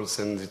protocol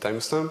sends the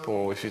timestamp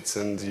or if it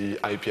sends the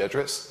IP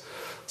address.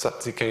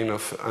 That's the kind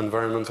of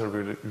environmental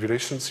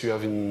relations you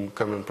have in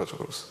common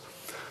protocols.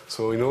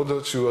 So in order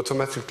to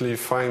automatically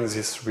find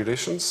these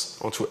relations,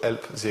 or to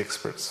help the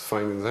experts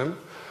find them,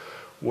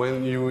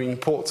 when you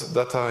import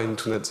data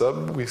into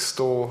NetZob, we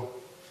store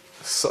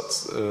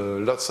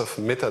lots of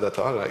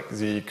metadata, like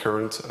the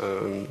current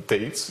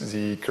dates,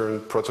 the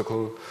current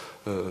protocol,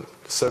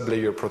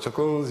 sub-layer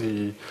protocol,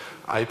 the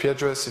IP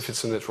address if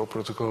it's a network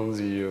protocol,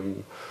 the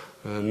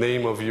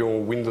name of your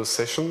Windows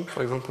session,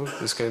 for example,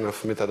 this kind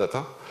of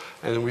metadata,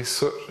 and we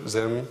search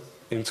them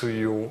into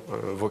your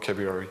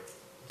vocabulary.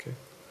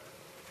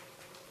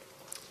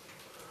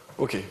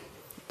 Okay,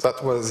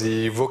 that was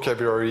the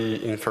vocabulary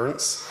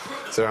inference.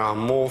 There are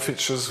more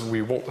features.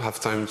 We won't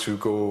have time to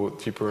go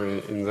deeper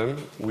in them.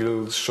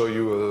 We'll show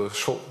you a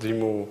short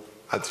demo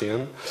at the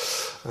end.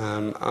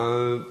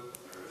 I'll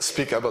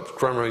speak about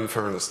grammar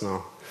inference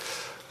now.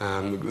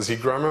 The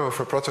grammar of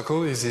a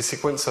protocol is the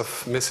sequence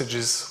of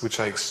messages which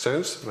are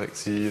exchanged, like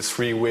the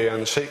three-way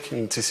handshake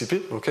in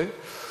TCP. Okay,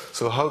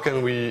 so how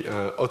can we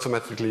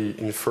automatically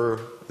infer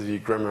the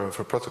grammar of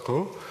a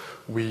protocol?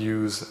 We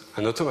use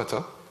an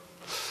automata.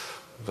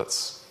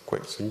 That's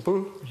quite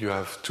simple. You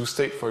have two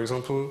states, for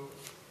example.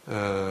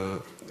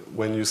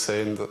 when you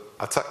send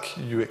attack,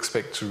 you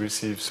expect to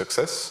receive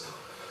success.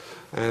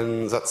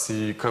 And that's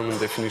the common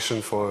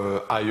definition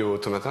for I/O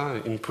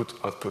automata,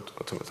 input-output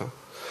automata.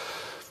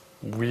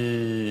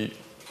 We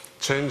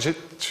change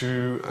it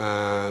to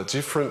a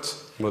different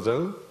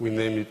model. We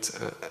name it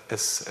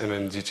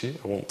SMMDT.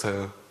 I won't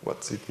tell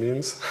what it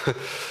means.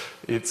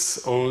 It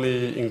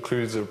only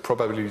includes a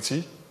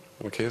probability.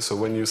 Okay, so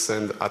when you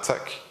send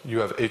attack, you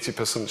have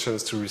 80%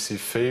 chance to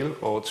receive fail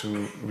or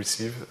to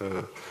receive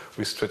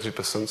with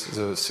 20%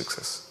 the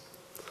success.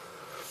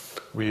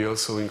 We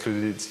also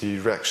included the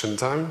reaction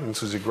time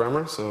into the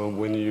grammar. So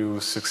when you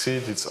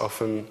succeed, it's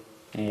often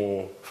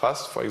more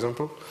fast, for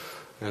example.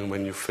 And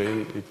when you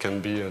fail, it can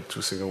be a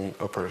 2-second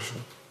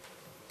operation.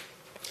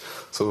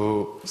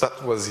 So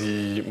that was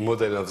the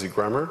model of the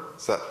grammar.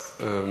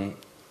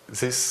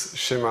 This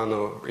schema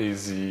now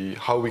is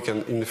how we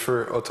can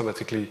infer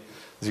automatically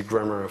the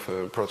grammar of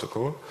a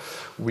protocol.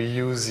 We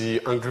use the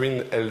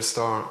Ungreen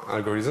L-star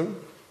algorithm,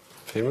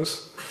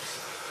 famous.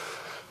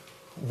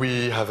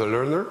 We have a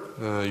learner,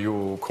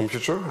 your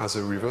computer as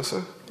a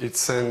reverser. It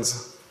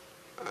sends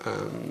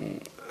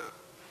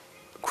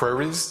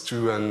queries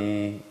to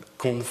a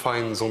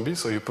confined zombie.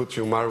 So you put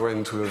your malware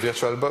into a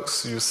virtual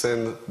box, you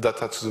send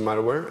data to the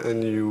malware,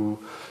 and you,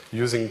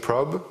 using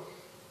probe,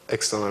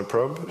 external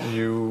probe,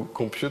 you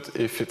compute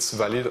if it's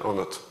valid or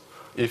not,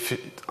 if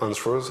it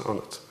answers or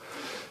not.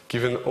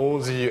 Given all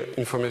the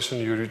information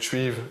you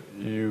retrieve,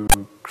 you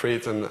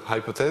create an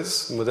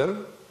hypothesis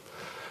model.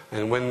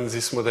 And when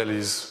this model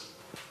is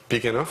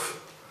big enough,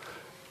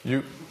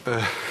 you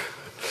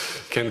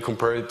can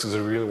compare it to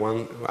the real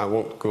one. I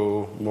won't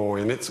go more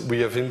in it.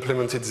 We have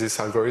implemented this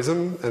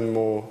algorithm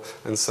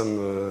and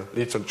some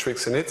little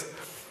tricks in it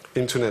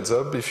into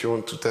NetZub. If you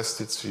want to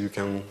test it, you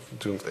can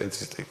don't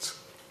hesitate.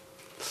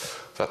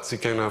 That's the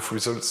kind of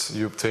results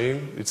you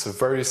obtain. It's a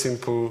very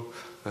simple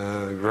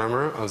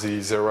grammar of the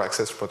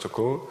ZeroAccess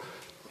protocol.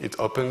 It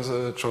opens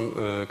a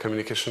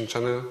communication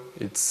channel.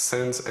 It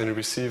sends and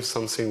receives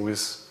something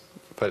with,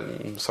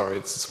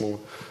 it's small,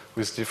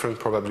 with different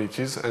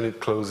probabilities, and it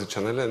closes the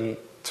channel and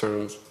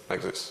turns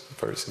like this.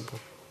 Very simple.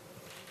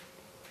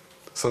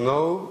 So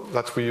now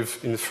that we've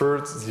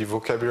inferred the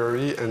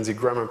vocabulary and the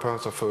grammar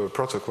part of a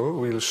protocol,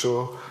 we'll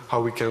show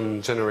how we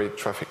can generate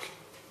traffic.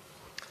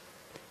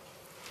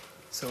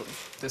 So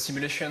the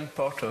simulation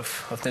part of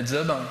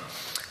NetZub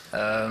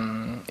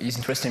is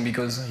interesting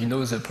because you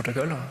know the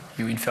protocol,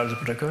 you infer the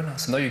protocol,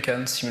 so now you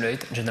can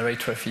simulate, generate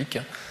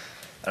traffic.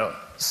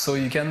 So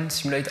you can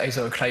simulate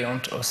either a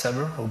client or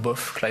server, or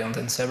both client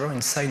and server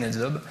inside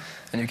NetZub,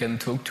 and you can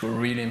talk to a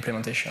real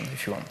implementation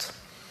if you want.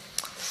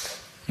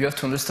 You have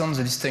to understand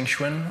the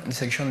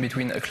distinction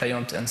between a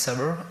client and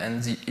server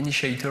and the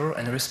initiator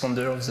and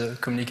responder of the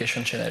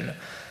communication channel.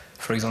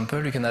 For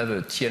example, you can have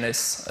a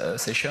TLS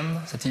session,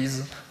 that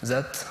is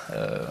that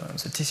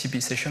the TCP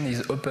session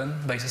is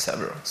opened by the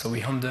server. So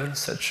we handle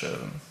such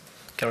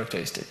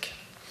characteristic.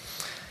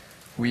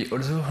 We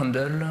also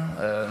handle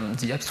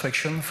the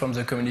abstraction from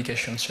the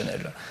communication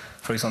channel.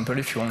 For example,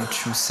 if you want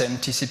to send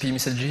TCP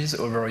messages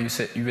over a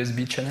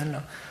USB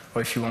channel,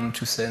 or if you want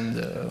to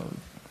send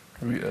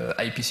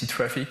IPC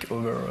traffic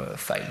over a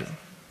file,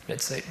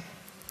 let's say.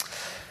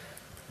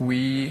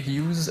 We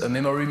use a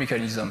memory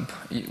mechanism.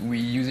 We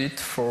use it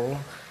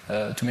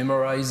to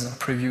memorize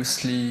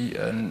previously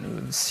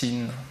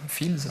seen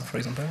fields, for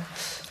example,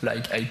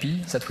 like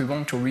IP, that we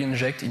want to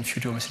re-inject in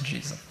future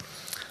messages.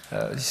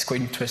 This is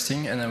quite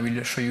interesting, and I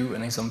will show you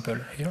an example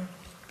here.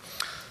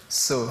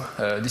 So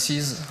this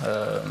is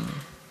a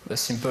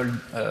simple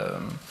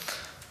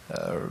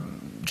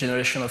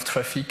generation of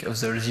traffic of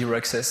the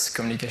ZeroAccess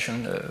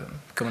communication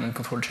command and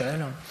control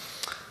channel.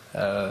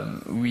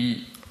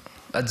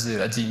 At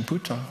the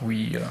input,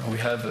 we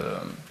have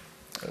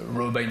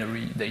raw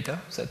binary data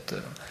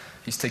that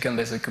is taken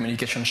by the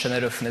communication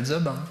channel of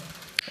NetZub,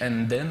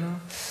 and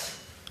then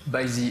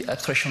by the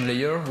abstraction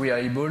layer, we are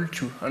able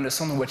to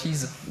understand what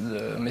is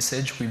the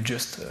message we've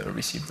just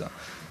received.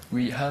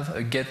 We have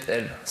a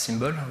getL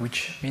symbol,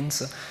 which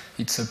means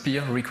it's a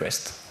peer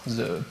request.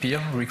 The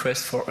peer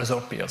request for other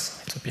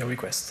peers. It's a peer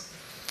request.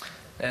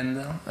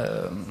 And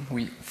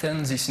we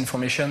send this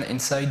information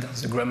inside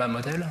the grammar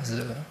model,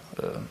 the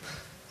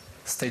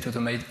state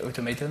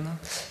automaton.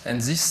 And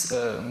this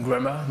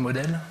grammar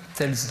model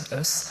tells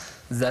us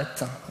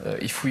that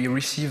if we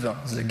receive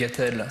the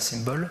getL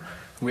symbol,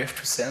 we have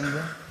to send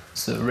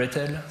the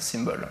retel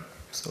symbol.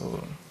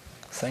 So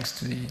thanks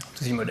to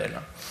the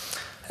model.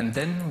 And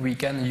then we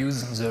can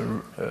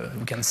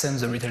we can send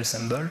the retel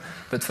symbol,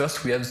 but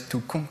first we have to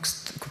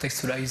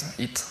contextualize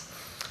it.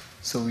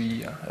 So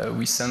we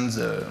send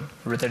the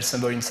retel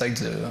symbol inside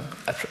the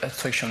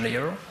abstraction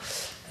layer,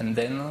 and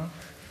then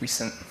we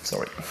send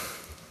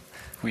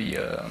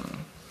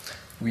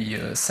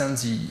send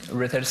the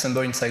retel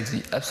symbol inside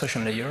the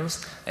abstraction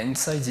layers, and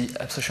inside the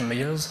abstraction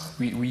layers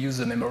we use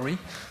the memory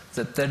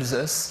that tells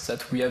us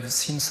that we have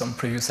seen some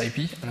previous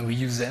IP, and we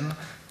use them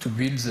to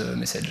build the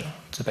message,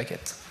 the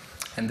packet.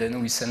 And then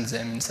we send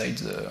them inside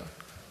the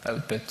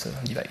output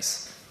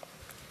device.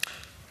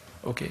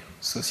 Okay,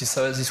 so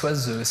this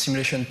was the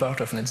simulation part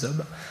of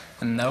NetZob,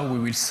 and now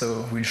we'll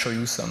show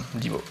you some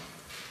demo.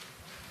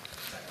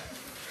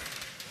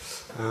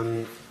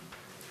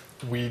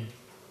 We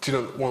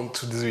didn't want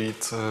to do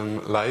it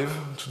live,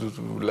 to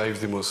do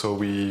live demo, so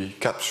we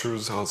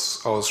captured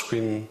our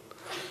screen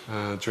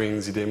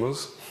during the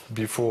demos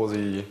before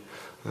the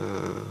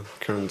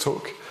current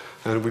talk,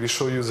 and we'll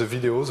show you the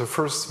video. The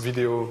first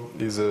video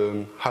is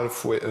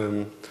halfway,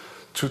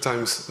 2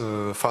 times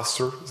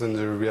faster than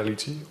the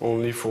reality,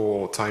 only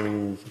for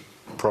timing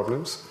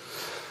problems,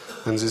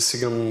 and the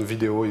second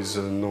video is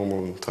a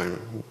normal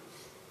time.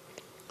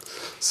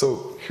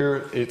 So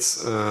here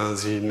it's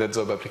the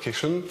NetZob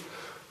application.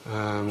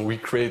 We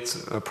create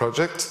a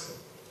project.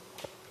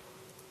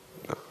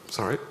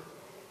 Sorry.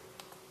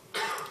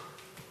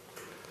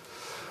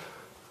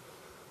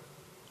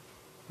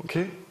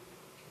 Okay.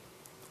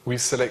 We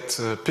select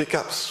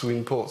pickups to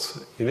import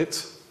in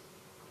it.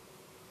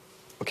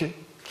 Okay.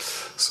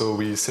 So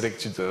we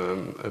selected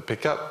a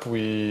pickup.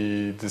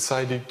 We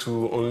decided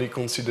to only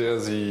consider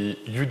the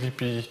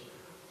UDP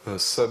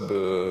sub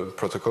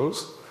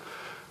protocols,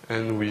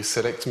 and we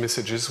select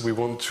messages we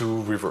want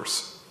to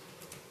reverse.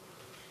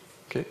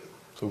 Okay,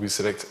 so we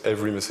select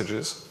every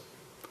messages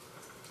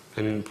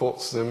and import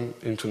them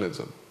into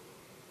NetZob.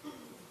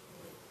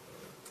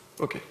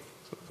 Okay,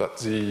 so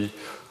that's the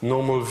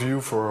normal view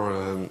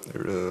for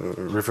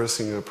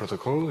reversing a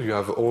protocol. You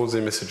have all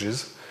the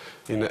messages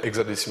in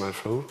hexadecimal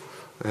flow,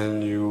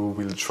 and you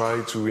will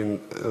try to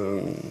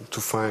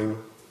find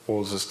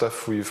all the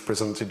stuff we've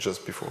presented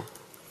just before.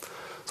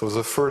 So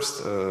the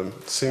first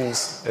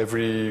things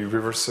every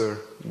reverser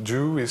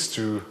do is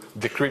to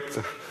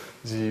decrypt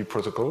the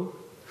protocol.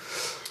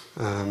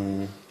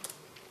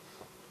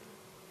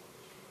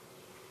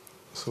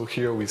 So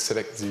here we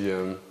select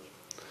the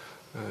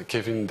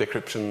Kevin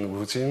decryption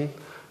routine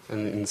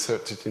and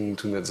insert it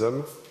into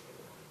NetZob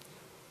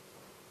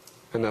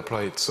and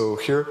apply it. So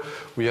here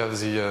we have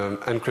the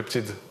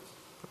encrypted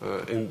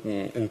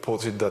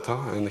imported data,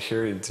 and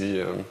here it's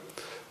the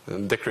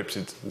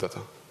decrypted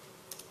data.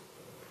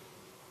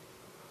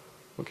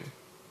 Okay.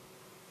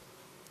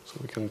 So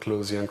we can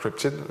close the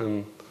encrypted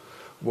and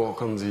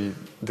work on the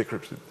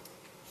decrypted.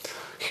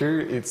 Here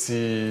it's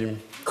the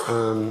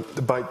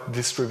byte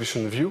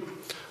distribution view.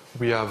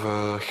 We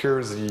have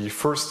here the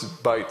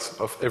first byte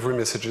of every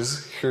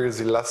messages. Here is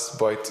the last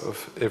byte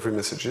of every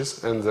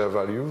messages, and their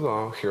values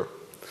are here.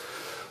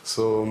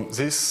 So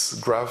this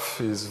graph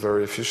is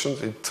very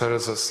efficient. It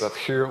tells us that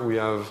here we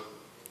have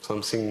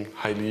something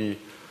highly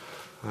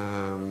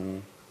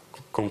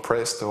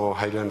compressed or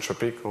highly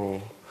entropic, or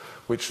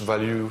which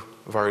value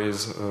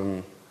varies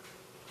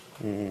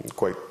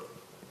quite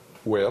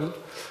well.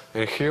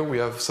 And here we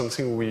have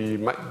something we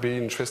might be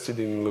interested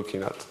in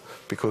looking at,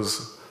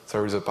 because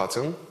there is a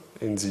pattern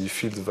in the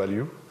field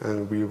value,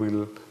 and we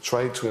will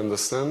try to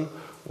understand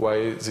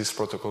why this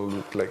protocol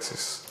looks like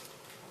this.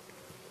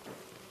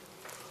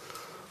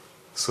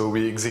 So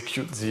we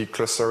execute the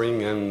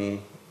clustering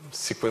and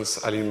sequence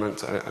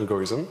alignment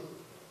algorithm.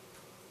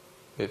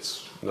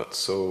 It's not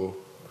so,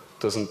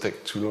 doesn't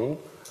take too long.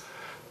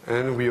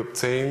 And we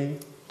obtain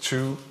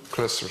 2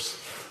 clusters.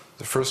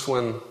 The first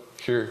one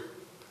here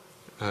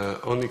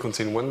only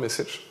contains 1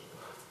 message,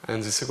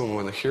 and the second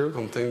one here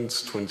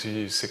contains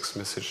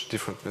 26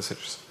 different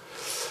messages.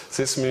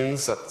 This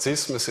means that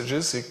this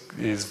messages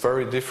is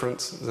very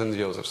different than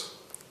the others.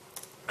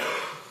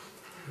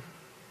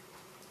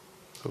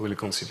 So we'll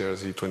consider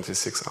the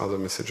 26 other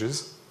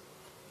messages.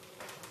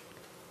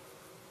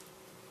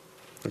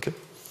 Okay.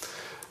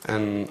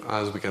 And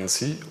as we can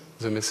see,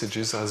 the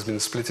messages has been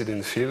split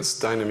in fields,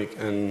 dynamic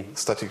and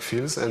static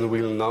fields, and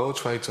we'll now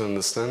try to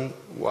understand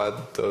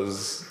what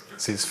does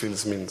these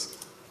fields mean.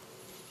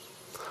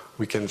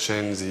 We can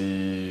change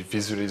the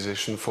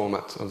visualization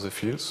format of the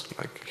fields,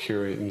 like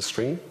here in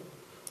string.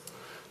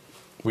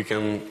 We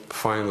can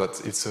find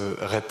that it's a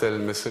retel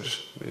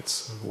message.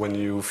 It's when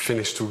you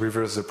finish to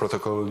reverse the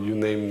protocol, you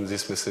name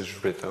this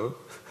message retel.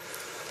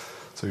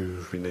 So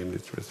you renamed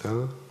it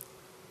retel.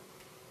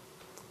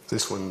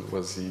 This one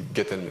was the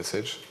getel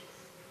message.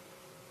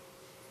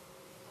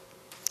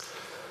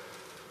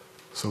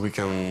 So we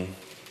can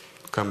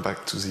come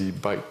back to the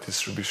byte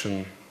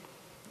distribution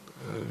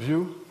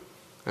view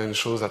and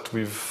show that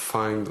we've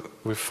found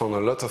a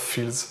lot of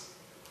fields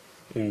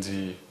in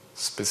the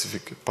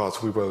specific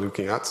part we were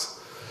looking at.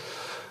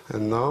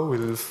 And now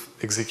we'll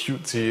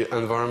execute the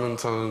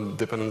environmental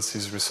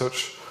dependencies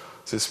research.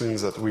 This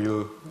means that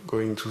we're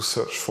going to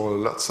search for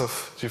lots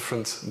of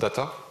different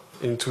data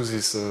into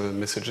these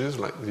messages,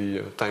 like the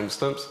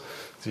timestamps,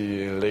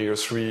 the layer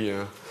 3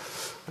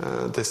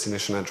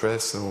 destination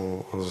address,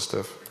 or other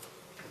stuff.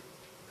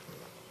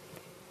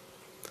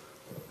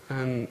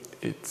 And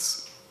it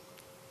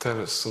tells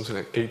us something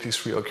like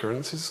 83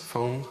 occurrences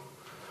found.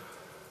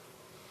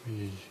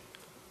 We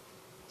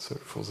search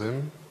for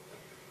them.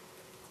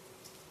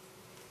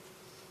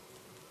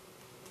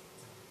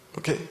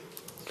 Okay.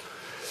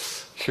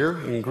 Here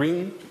in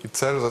green, it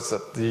tells us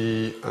that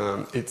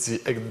it's the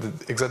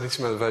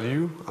hexadecimal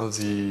value of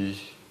the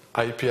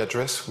IP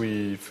address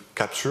we've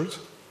captured.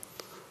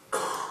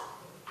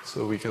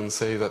 So we can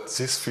say that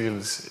this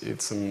field,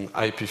 it's an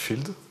IP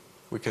field.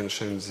 We can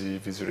change the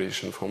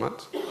visualization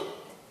format.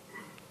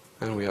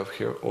 And we have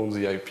here all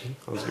the IP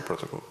of the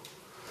protocol.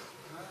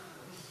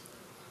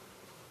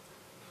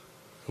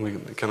 We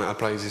can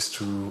apply this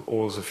to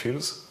all the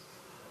fields.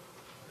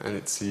 And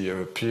it's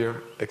the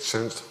peer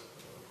exchange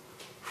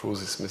through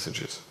these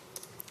messages.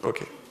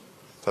 Okay.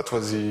 That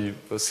was a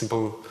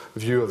simple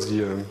view of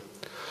the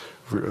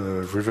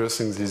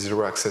reversing the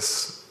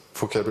ZeroAccess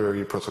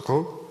vocabulary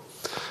protocol.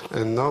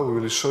 And now we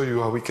will show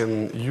you how we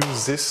can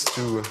use this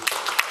to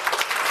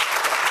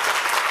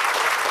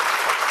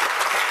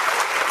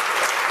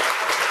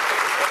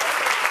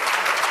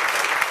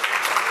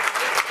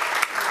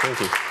Thank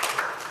you.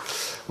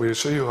 We'll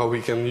show you how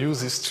we can use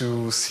this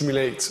to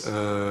simulate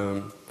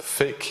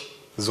fake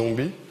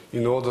zombie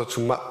in order to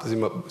map the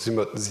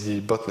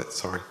botnet.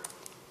 Sorry.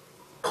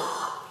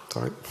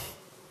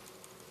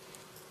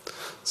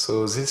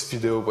 So this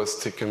video was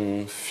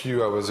taken a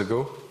few hours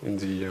ago in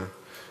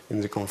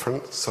the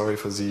conference. Sorry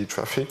for the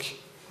traffic.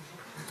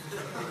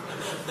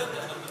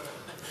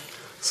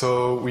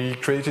 So we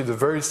created a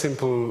very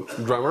simple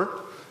grammar.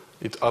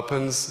 It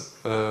opens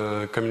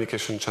a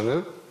communication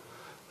channel,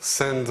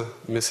 send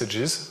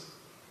messages,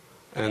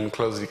 and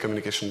close the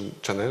communication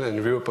channel,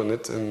 and reopen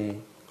it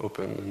and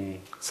open and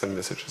send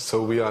messages.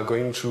 So we are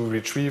going to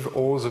retrieve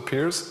all the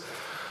peers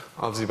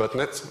of the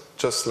botnet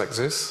just like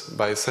this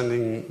by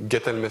sending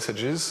getel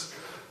messages,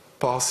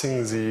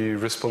 parsing the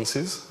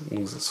responses,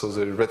 so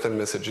the return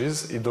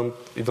messages,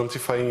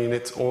 identifying in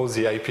it all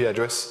the IP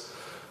address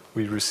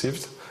we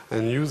received,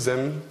 and use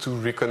them to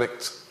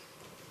reconnect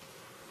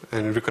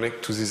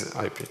to this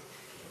IP.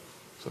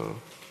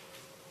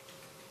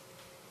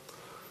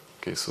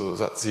 Okay, so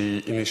that's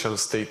the initial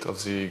state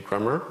of the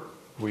grammar.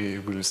 We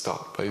will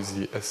start by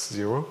the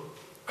S0.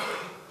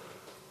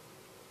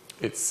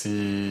 It's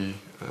the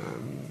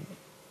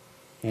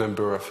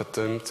number of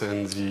attempts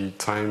and the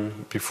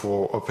time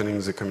before opening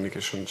the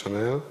communication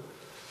channel.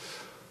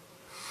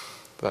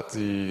 That's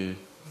the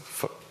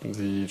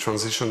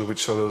transition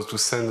which allows to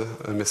send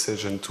a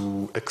message and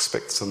to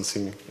expect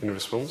something in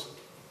response.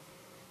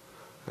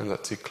 And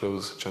that's the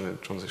close channel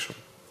transition.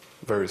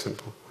 Very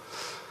simple.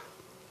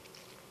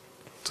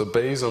 So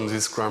based on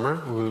this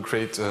grammar, we will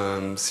create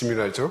a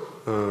simulator,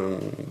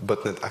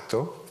 botnet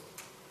actor.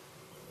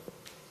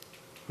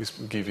 We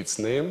give its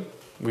name.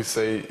 We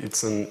say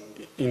it's an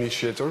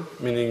initiator,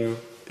 meaning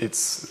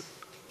it's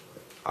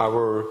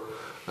our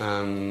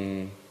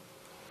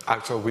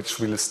actor which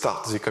will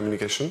start the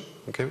communication.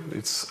 Okay,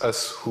 it's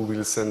us who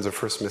will send the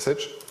first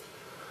message.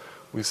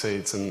 We say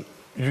it's an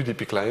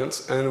UDP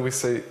client, and we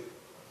say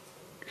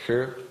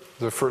here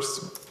the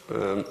first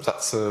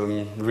that's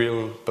a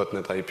real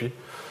botnet IP.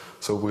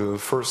 So we'll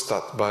first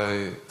start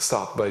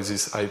by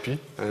this IP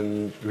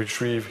and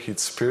retrieve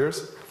its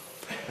peers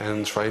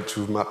and try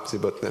to map the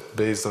botnet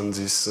based on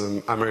this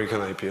American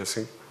IP, I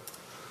think.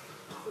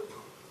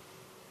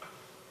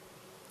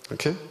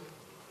 Okay?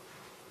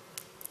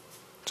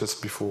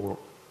 Just before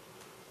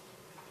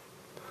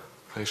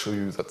I show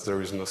you that there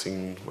is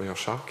nothing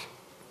Wireshark.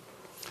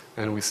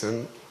 And we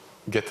send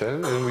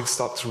getel, and we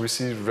start to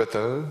receive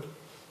retel,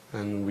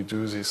 and we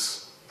do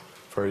this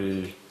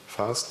very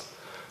fast.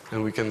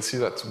 And we can see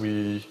that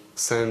we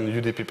send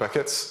UDP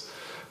packets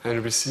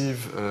and receive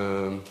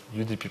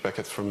UDP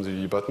packets from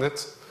the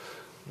botnet.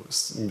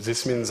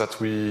 This means that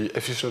we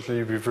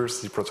efficiently reverse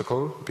the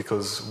protocol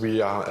because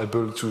we are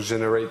able to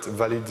generate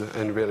valid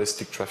and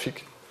realistic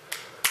traffic.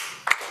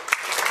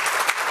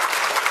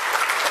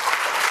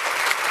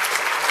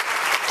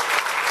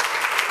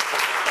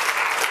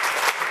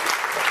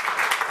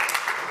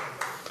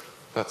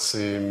 That's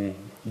the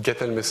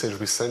getel message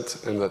we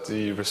sent, and that's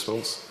the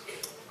response.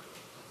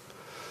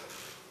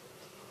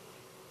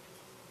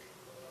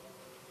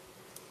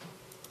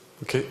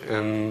 Okay,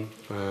 and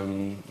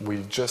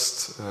we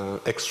just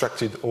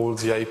extracted all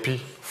the IP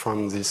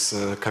from this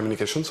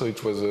communication, so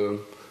it was a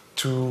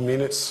 2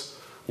 minutes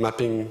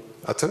mapping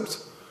attempt.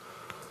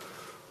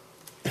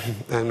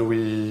 And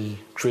we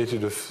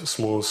created a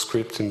small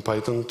script in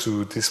Python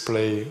to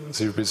display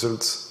the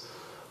results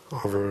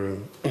over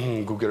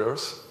Google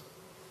Earth,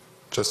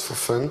 just for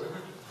fun.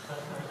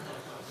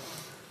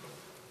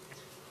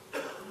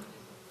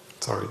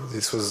 Sorry,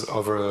 this was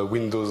over a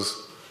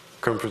Windows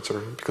computer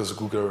because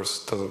Google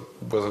Earth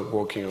wasn't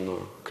working on a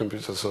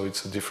computer, so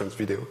it's a different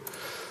video.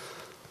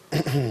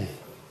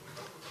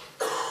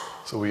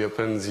 So we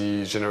open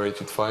the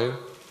generated file.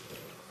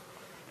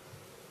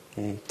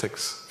 It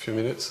takes a few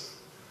minutes.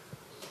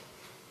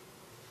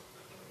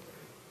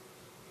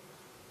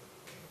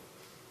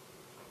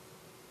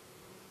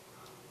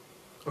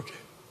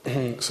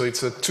 Okay. So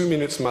it's a 2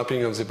 minutes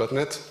mapping of the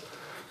botnet,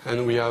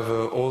 and we have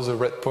all the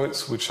red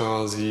points, which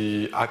are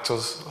the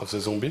actors of the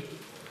zombie.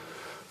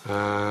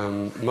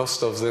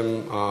 Most of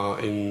them are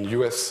in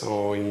US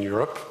or in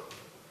Europe.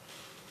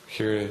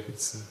 Here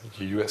it's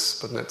the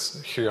US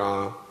botnets.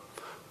 Here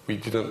we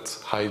didn't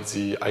hide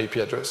the IP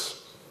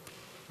address.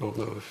 I don't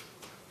know if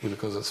it will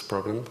cause us a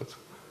problem, but.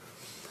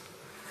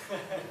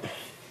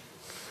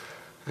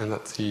 And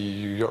that's the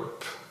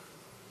Europe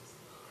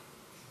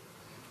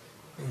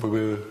We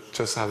will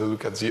just have a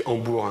look at the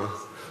Hamburg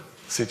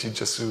city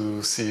just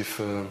to see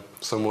if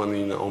someone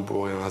in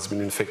Hamburg has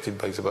been infected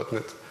by the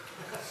botnet.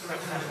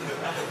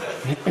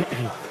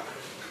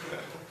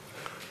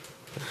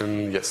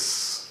 And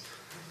yes,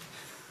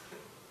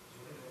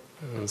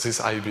 this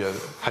IP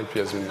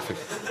has been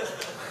infected.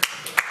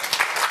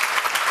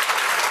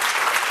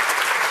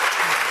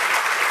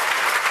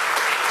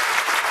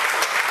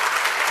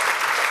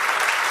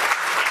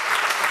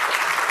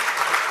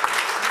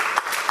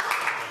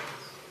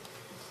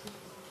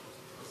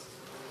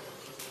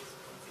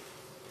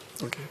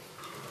 Okay.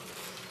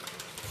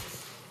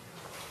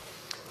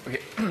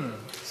 Okay.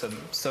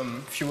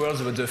 Some few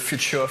words about the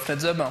future of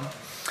NetZub.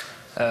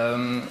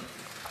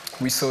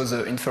 We saw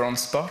the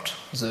inference part,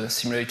 the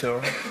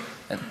simulator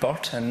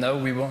part, and now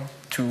we want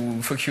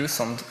to focus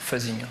on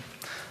fuzzing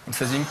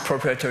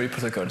proprietary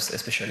protocols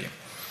especially.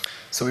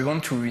 So we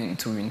want to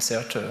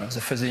insert the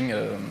fuzzing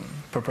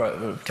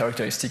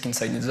characteristic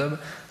inside NetZub,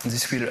 and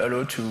this will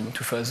allow to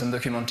fuzz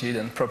undocumented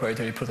and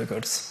proprietary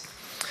protocols.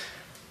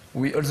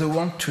 We also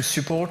want to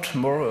support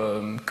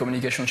more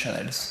communication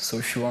channels. So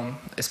if you want,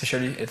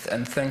 especially,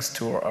 and thanks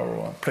to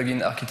our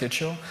plugin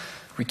architecture,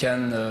 we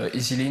can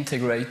easily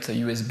integrate a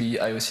USB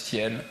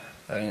IOCTL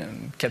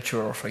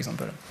capturer, for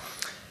example.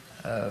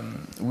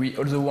 We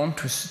also want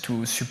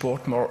to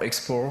support more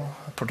export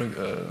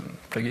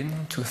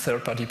plugin to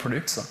third-party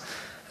products,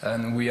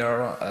 and we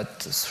are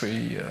at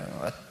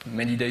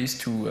many days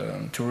to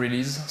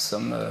release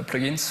some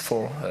plugins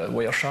for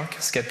Wireshark,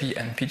 Scapy,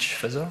 and Pitch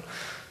Fuzzer.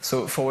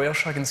 So for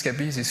Wireshark and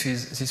Scapy,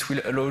 this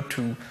will allow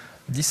to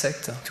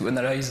dissect, to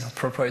analyze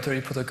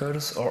proprietary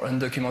protocols or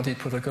undocumented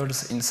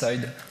protocols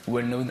inside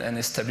well-known and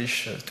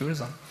established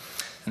tools.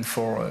 And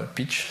for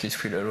Pitch,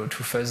 this will allow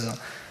to fuzz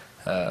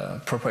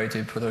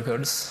proprietary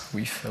protocols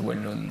with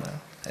well-known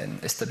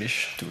and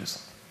established tools.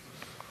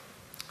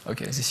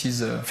 Okay, this is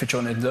a feature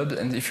on NetZub,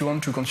 and if you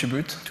want to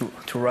contribute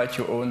to write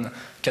your own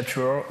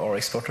capturer or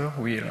exporter,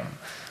 we'll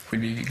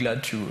be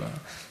glad to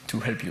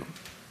help you.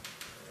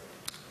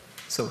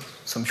 So,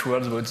 some few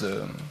words about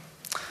the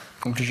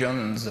conclusion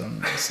and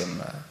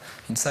some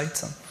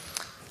insights.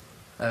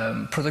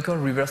 Protocol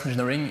reverse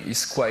engineering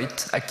is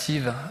quite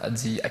active at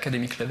the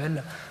academic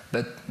level,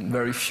 but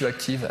very few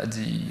active at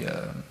the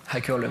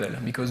hacker level,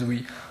 because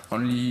we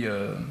only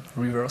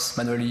reverse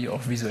manually or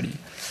visually.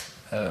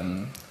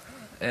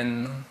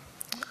 And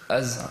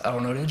as our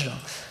knowledge,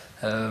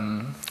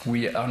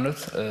 we are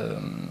not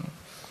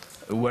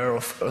aware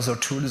of other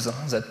tools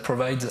that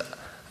provide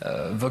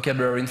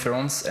vocabulary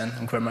inference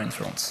and grammar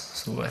inference.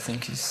 So I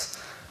think it's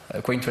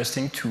quite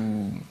interesting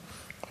to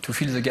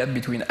fill the gap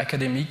between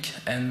academic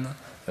and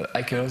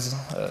hackers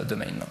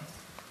domain.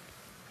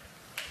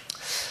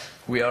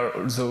 We are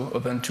also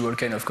open to all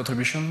kinds of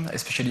contribution,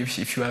 especially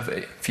if you have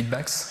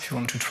feedbacks. If you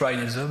want to try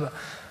NetZub,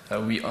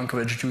 we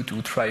encourage you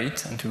to try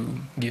it and to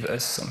give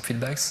us some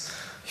feedbacks.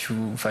 If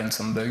you find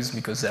some bugs,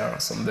 because there are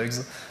some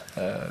bugs,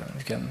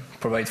 you can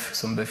provide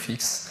some bug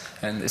fix,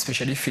 and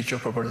especially feature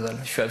proposal.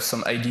 If you have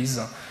some ideas,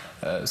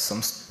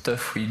 some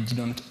stuff we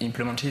didn't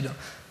implement it,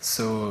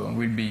 so it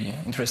will be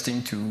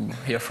interesting to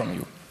hear from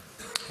you.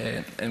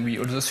 And we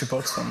also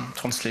support some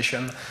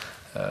translation,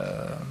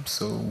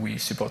 so we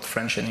support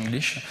French and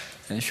English.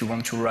 And if you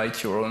want to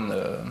write your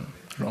own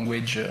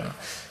language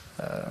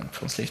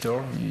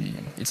translator,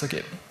 it's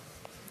okay.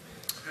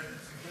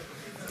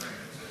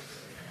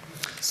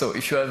 So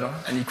if you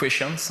have any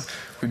questions,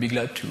 we'll be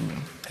glad to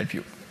help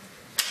you.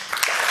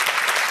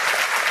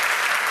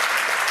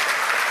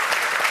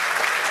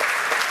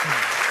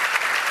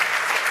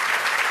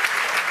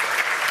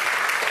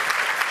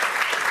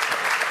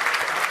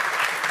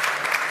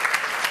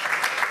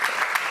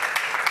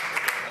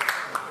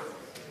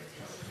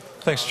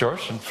 Thanks,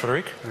 George and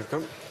Frederic.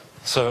 Welcome.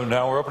 So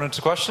now we're opening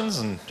to questions,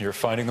 and you're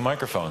finding the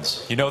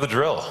microphones. You know the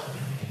drill.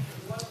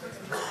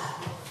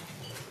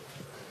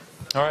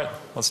 All right,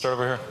 let's start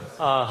over here.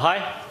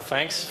 Hi,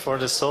 thanks for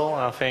this tool.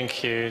 I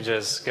think you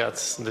just got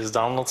this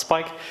download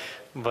spike,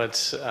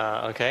 but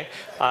okay.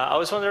 I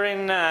was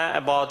wondering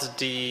about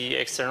the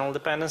external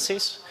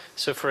dependencies.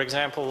 So for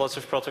example, lots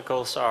of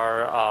protocols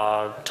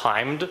are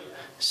timed,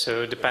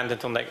 so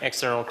dependent on the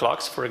external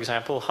clocks. For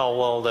example, how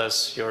well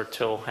does your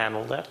tool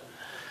handle that?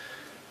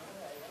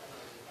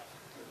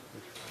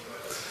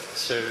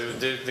 So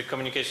the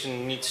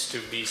communication needs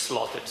to be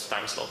slotted,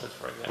 time slotted,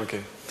 for example.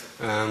 Okay.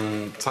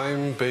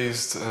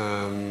 Time-based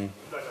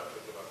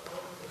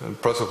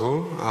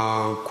protocol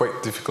are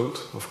quite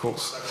difficult, of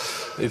course.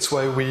 It's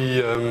why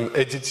we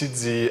edited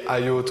the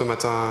IO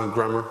automata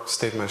grammar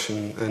state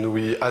machine, and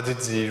we added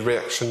the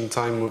reaction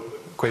time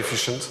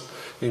coefficient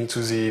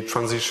into the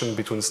transition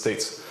between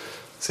states.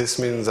 This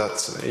means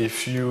that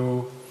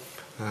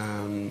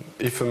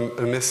if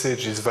a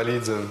message is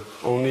valid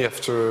only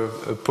after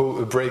a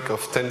break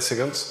of 10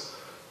 seconds,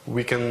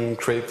 we can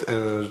create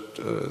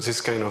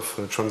this kind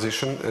of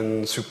transition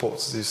and support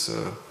this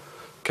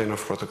kind of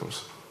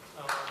protocols.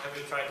 Have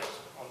you tried it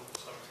on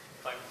some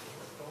time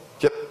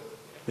protocol?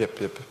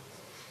 Yep.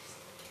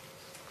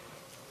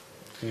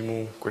 Any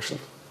more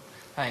questions?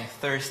 Hi.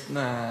 First,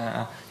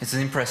 it's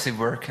an impressive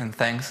work, and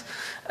thanks.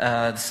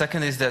 The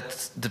second is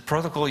that the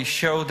protocol you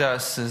showed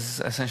us is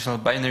essentially a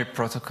binary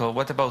protocol.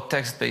 What about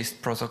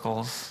text-based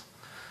protocols?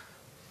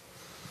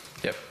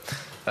 Yep.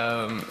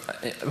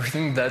 We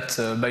think that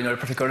binary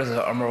protocols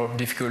are more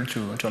difficult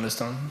to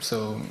understand.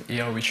 So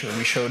here we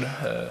showed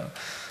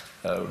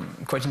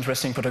quite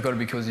interesting protocol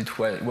because it's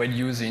well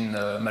used in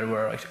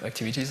malware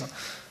activities,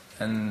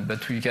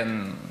 but we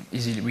can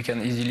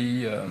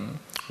easily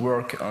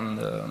work on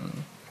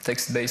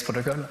text-based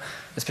protocol,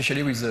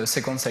 especially with the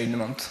sequence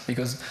element,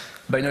 because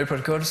binary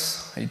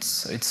protocols,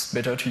 it's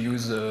better to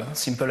use a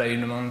simple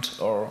element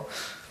or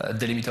a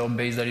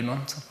delimiter-based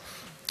element.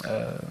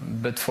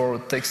 But for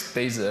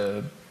text-based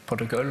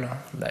protocol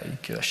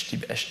like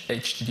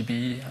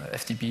HTTP,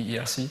 FTP,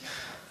 ERC,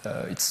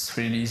 it's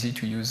really easy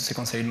to use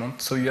sequence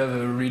element. So you have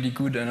a really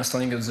good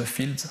understanding of the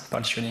fields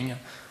partitioning,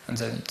 and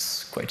then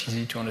it's quite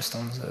easy to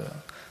understand the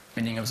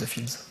meaning of the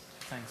fields.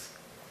 Thanks.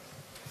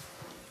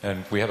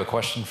 And we have a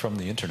question from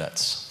the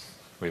internets.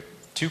 We have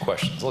 2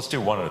 questions. Let's do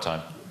one at a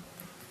time.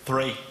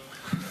 3.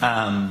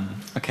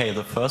 Okay,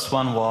 the first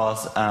one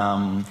was,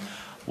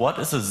 what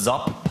does a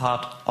ZOP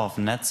part of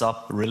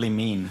NetZOP really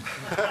mean?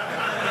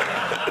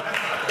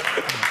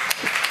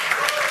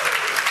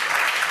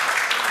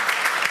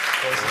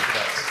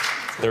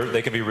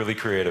 They can be really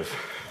creative.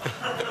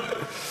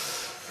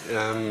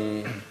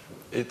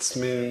 It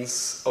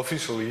means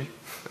officially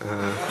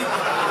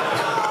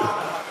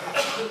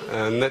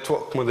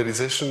network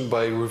modelization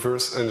by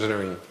reverse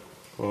engineering.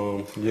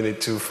 You need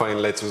to find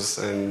letters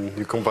and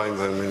you combine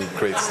them and it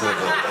creates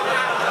network.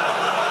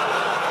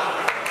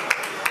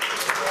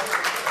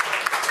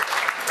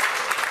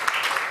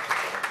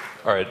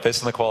 All right,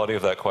 based on the quality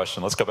of that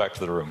question, let's go back to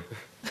the room.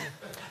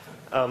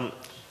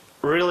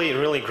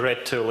 Really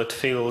great tool. It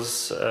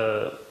feels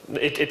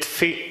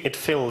it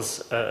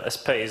fills a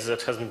space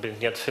that hasn't been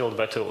yet filled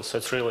by tools. So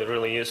it's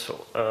really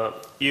useful.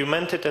 You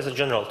meant it as a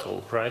general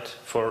tool, right?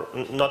 For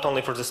not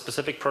only for the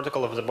specific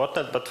protocol of the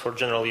botnet, but for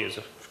general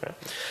users. Okay?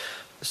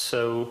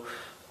 So,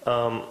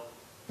 are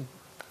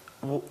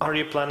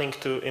you planning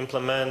to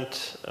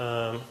implement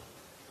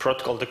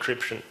protocol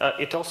decryption?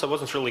 It also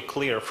wasn't really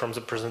clear from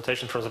the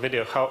presentation, from the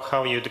video,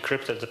 how you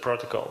decrypted the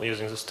protocol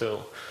using this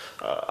tool.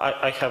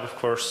 I have, of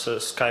course,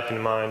 Skype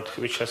in mind,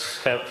 which has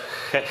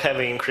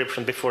heavy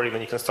encryption before even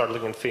you can start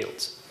looking at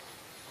fields.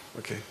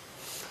 Okay.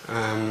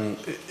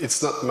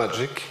 It's not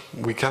magic.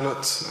 We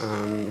cannot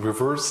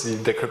reverse the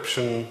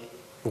decryption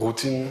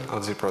routine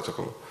of the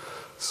protocol.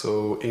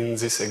 So in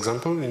this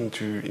example, in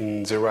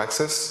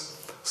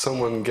ZeroAccess,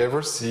 someone gave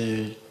us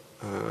the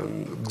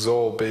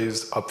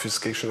XOR-based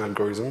obfuscation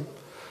algorithm,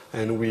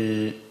 and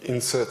we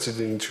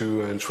inserted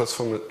into a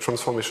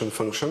transformation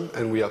function,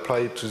 and we apply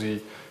it to the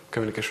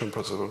communication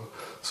protocol.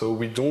 So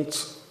we don't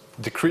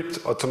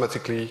decrypt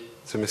automatically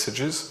the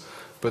messages,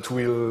 but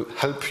we'll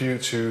help you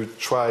to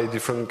try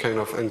different kind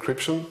of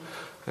encryption,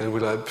 and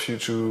we'll help you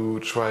to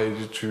try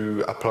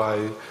to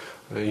apply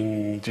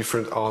in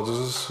different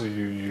orders.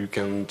 You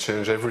can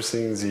change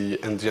everything, the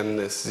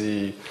endianness,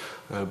 the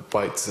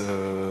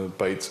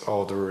byte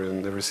order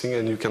and everything,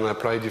 and you can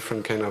apply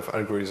different kind of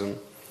algorithm.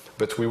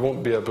 But we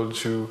won't be able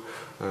to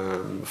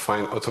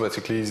find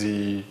automatically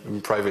the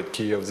private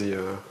key of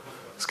the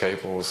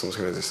Skype or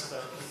something like this.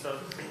 So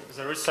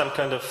there is some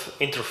kind of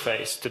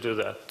interface to do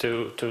that,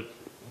 to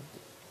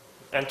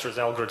enter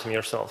the algorithm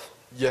yourself.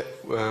 Yeah,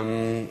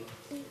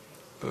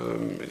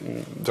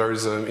 there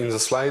is in the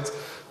slide.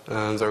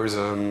 There is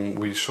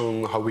we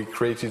shown how we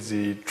created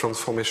the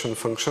transformation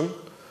function,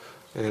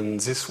 and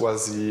this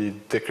was the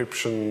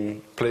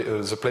decryption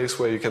the place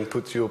where you can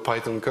put your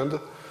Python code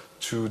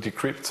to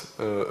decrypt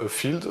a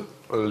field,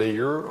 a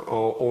layer,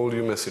 or all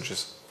your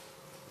messages.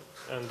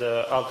 And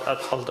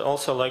I'd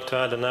also like to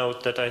add a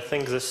note that I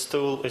think this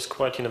tool is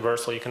quite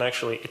universal. You can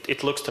actually,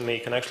 it looks to me,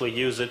 you can actually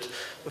use it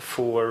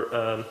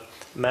for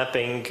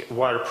mapping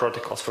wire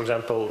protocols. For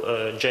example,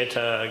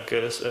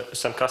 JTAG,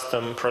 some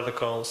custom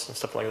protocols and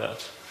stuff like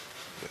that.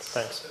 Yes.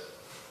 Thanks.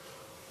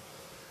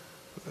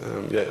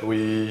 Yeah,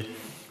 we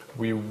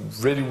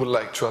really would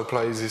like to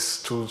apply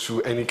this tool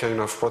to any kind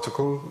of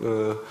protocol,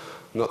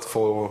 not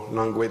for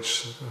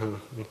language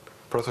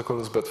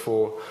protocols, but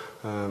for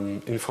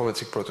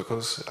informatic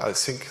protocols. I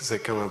think they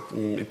can,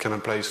 it can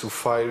apply to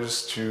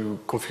files, to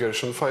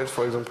configuration files,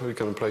 for example. It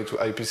can apply to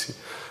IPC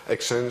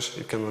exchange.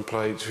 It can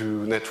apply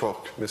to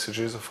network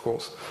messages, of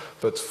course.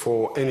 But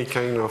for any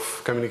kind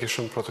of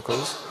communication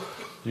protocols,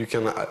 you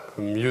can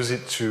use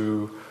it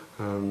to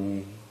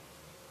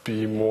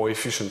be more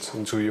efficient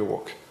into your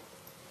work.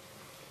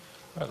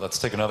 All right, let's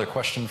take another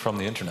question from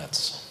the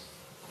internets.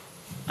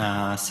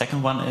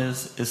 Second one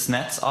is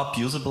NetZOP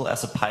usable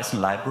as a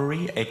Python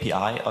library,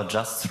 API, or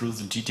just through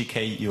the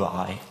GTK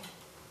UI?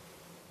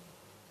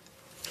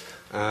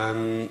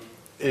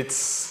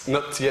 It's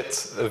not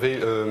yet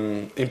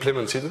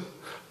implemented,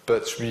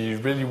 but we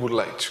really would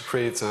like to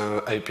create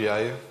an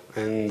API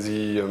and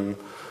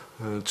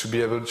to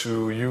be able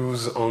to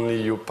use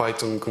only your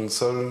Python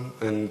console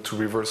and to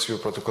reverse your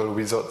protocol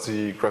without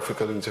the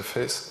graphical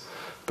interface.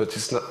 but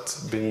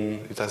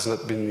it has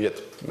not been yet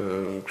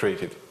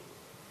created.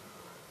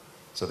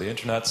 So the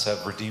internets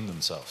have redeemed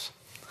themselves.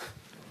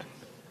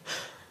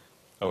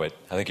 Oh wait,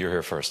 I think you're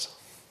here first.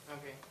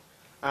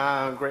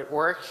 Okay. Great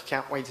work.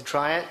 Can't wait to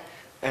try it.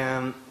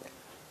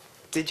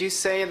 Did you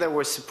say there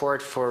was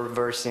support for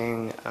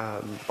reversing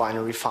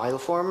binary file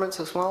formats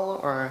as well,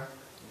 or?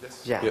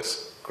 Yes. Yeah.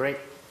 Yes. Great.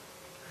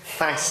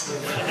 Thanks.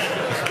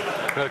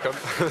 Welcome.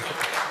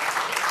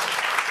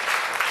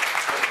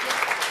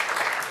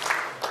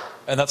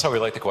 And that's how we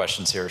like the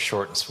questions here,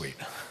 short and sweet.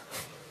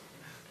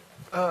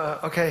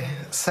 Okay,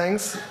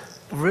 thanks.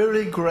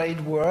 Really great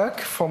work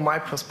from my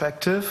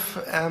perspective.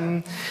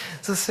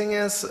 The thing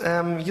is,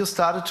 you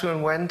started to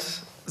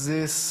invent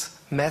this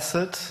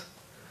method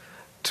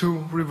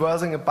to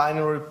reversing a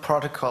binary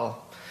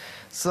protocol.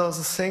 So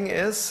the thing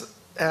is,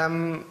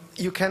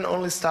 you can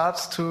only start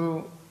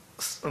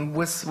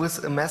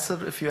with a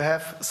method if you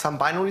have some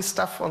binary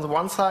stuff on the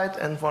one side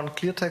and one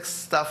clear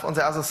text stuff on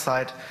the other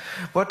side.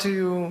 What do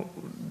you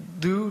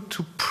do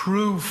to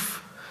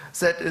prove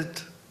that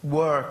it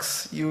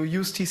works? You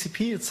use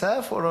TCP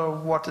itself, or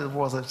what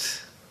was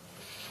it?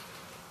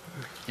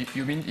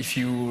 You mean if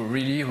you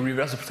really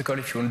reverse the protocol,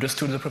 if you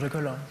understood the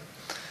protocol?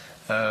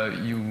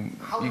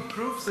 How to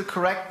prove the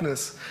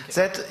correctness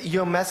that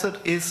your method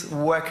is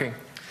working?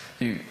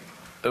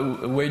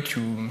 A way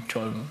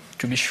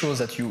to be sure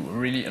that you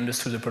really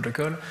understood the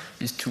protocol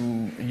is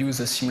to use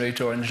a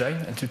simulator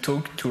engine and to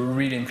talk to a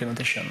real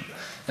implementation.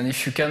 And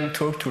if you can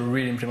talk to a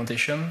real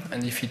implementation,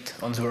 and if it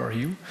answers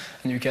you,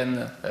 and you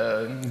can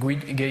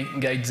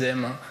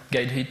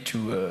guide it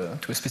to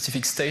a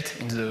specific state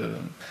in the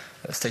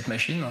state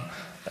machine,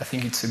 I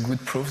think it's a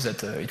good proof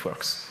that it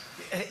works.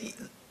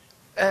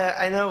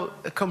 I know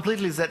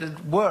completely that it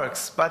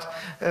works, but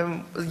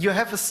you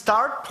have a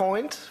start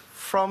point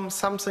from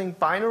something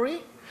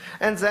binary,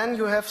 and then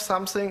you have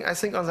something, I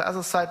think on the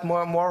other side,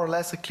 more or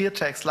less a clear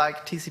text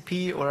like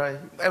TCP, or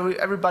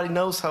everybody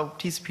knows how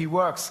TCP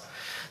works.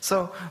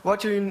 So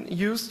what you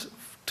used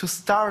to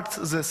start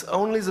this,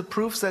 only the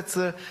proof that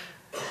the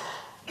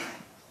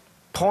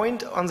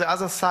point on the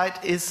other side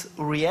is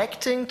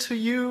reacting to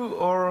you,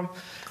 or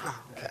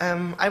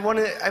I want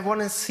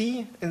to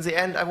see, in the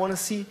end, I want to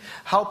see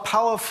how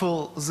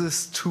powerful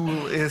this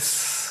tool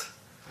is.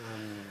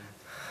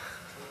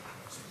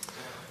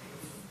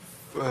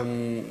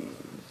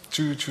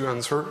 To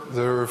answer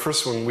the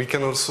first one,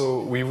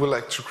 we would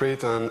like to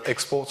create an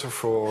exporter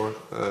for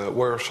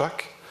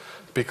Wireshark,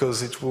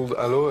 because it will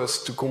allow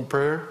us to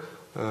compare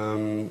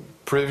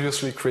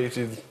previously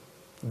created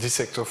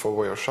dissector for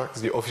Wireshark,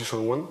 the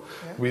official one,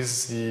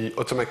 with the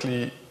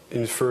automatically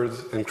inferred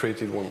and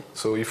created one.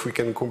 So if we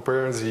can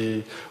compare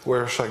the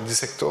Wireshark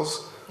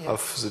dissectors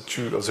of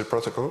the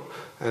protocol,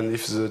 and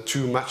if the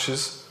two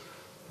matches,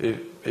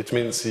 it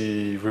means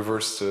the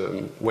reverse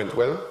went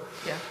well.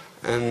 Yeah.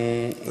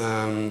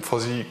 And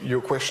for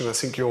your question, I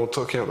think you're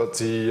talking about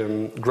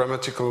the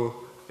grammatical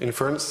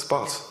inference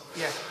part.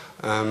 Yeah.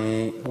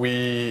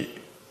 We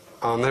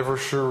are never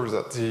sure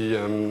that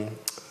the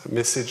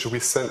message we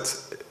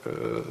sent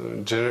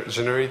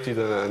generated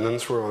an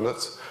answer or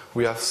not.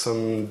 We have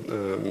some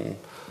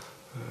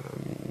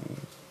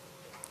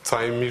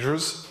time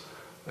measures,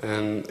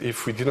 and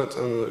if we did not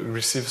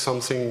receive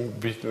something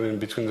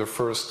between the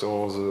first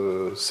or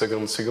the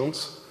second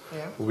seconds,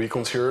 we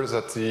consider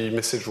that the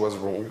message was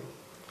wrong.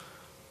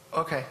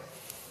 Okay.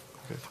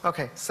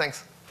 Okay,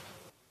 thanks.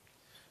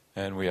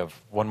 And we have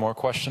one more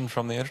question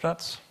from the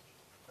internets.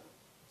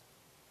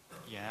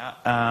 Yeah.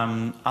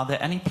 Are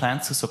there any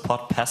plans to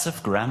support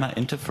passive grammar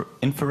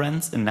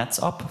inference in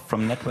NetsOp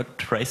from network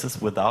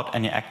traces without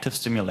any active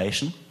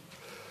stimulation?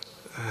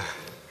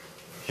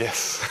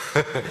 Yes.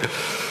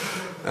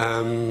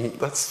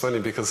 That's funny,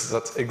 because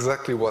that's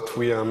exactly what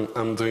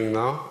I'm doing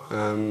now.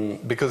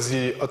 Because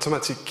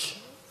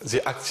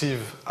the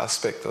active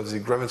aspect of the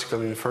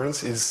grammatical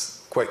inference is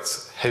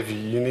quite heavy.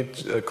 You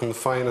need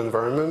confined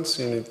environments,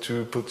 you need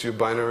to put your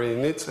binary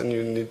in it, and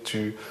you need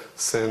to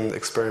send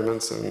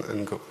experiments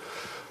and go.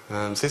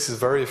 This is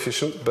very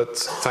efficient, but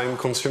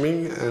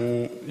time-consuming,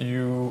 and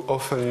you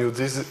often do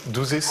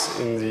this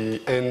in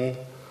the end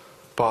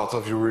part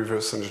of your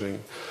reverse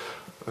engineering.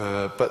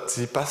 But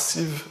the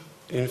passive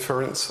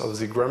inference of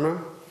the grammar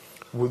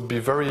would be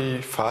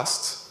very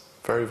fast,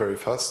 very, very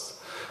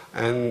fast,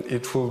 and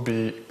it will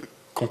be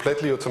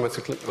completely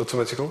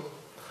automatical.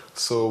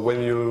 So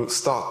when you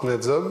start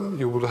NetSub,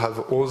 you will have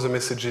all the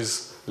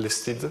messages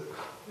listed,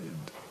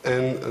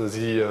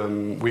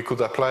 and we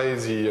could apply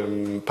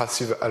the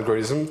passive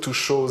algorithm to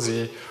show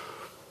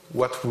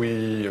what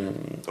we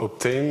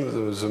obtain,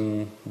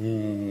 the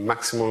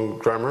maximal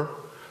grammar,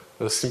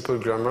 a simple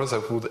grammar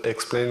that would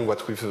explain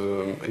what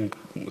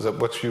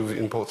you've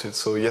imported.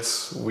 So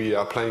yes, we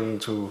are planning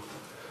to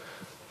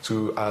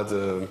add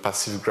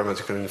passive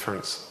grammatical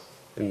inference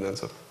in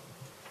NetSub.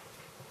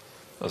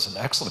 That's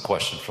an excellent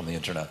question from the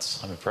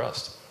internets. I'm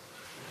impressed.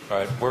 All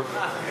right, we're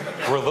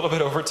a little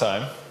bit over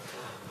time,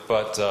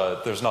 but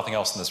there's nothing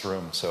else in this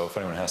room. So if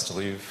anyone has to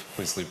leave,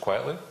 please leave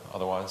quietly.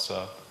 Otherwise,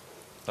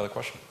 another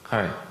question.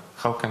 Hi.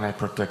 How can I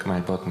protect my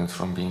botnet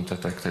from being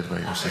detected by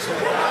your system?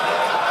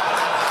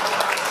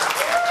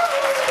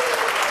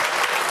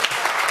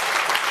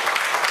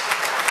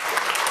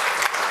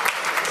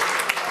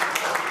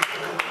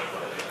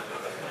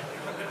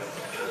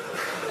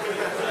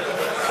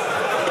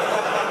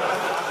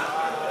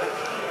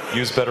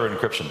 Use better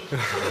encryption.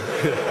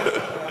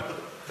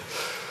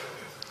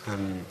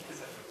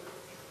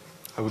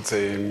 I would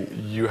say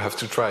you have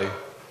to try.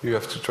 You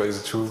have to try the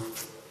tool,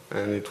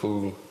 and it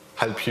will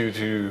help you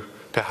to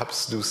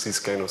perhaps do these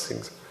kind of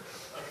things.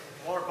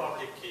 More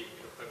public key.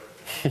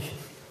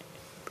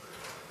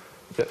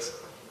 Yes.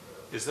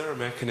 Is there a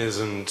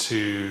mechanism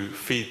to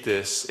feed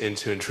this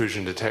into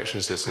intrusion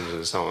detection systems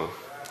and so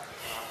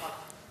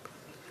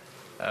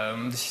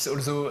on? This is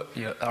also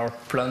our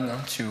plan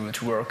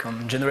to work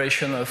on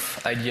generation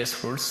of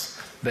IDS rules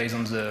based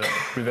on the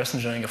reverse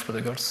engineering of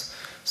protocols.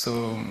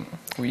 So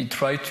we will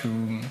try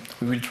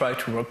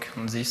to work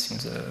on this in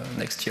the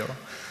next year,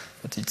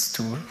 but it's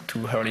too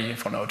early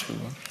for now to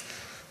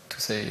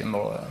say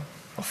more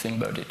thing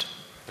about it.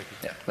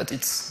 Yeah, but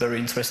it's very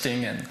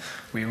interesting, and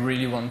we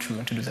really want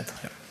to do that.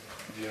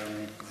 Yeah.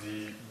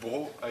 The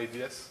Bro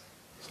IDS.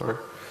 Sorry.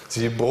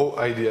 The Bro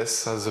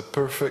IDS has a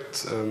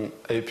perfect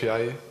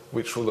API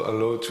which will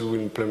allow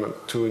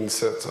to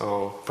insert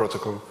our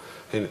protocol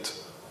in it.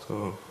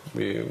 So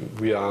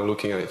we are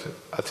looking at it.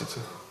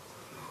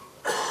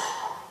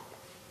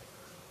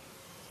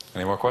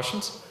 Any more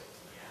questions?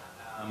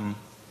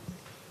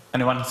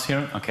 Anyone is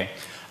here? Okay.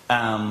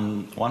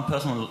 One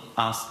person will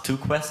ask two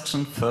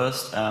questions.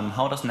 First,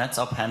 how does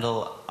NetZop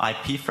handle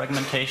IP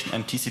fragmentation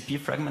and TCP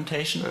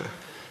fragmentation?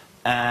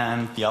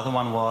 And the other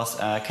one was,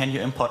 can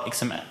you import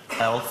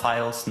XML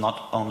files,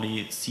 not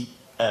only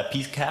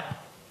PCAP?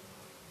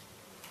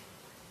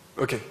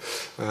 Okay.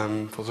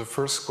 For the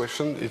first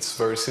question, it's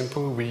very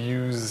simple. We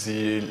use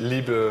the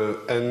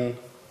libnids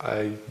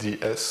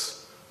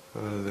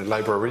the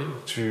library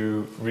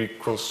to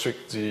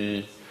reconstruct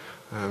the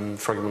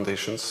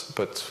fragmentations,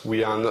 but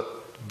we are not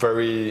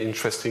very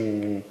interested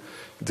in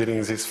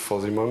dealing this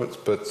for the moment,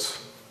 but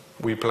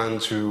we plan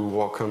to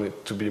work on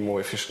it to be more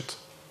efficient.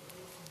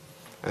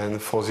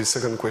 And for the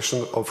second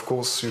question, of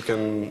course, you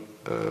can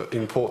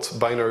import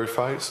binary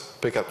files,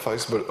 PCAP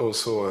files, but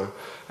also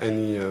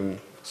any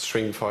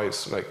string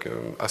files, like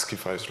ASCII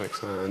files,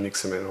 like an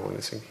XML or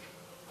anything.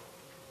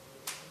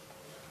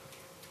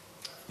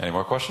 Any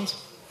more questions?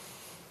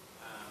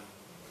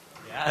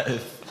 Yeah,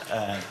 if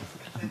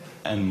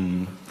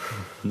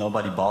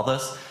nobody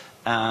bothers.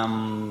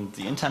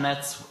 The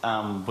internet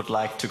would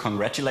like to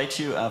congratulate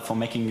you for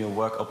making your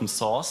work open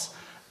source.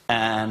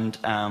 And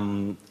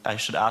I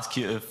should ask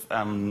you if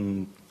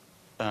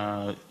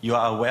you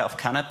are aware of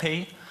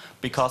Canapé,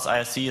 because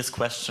IRC is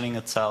questioning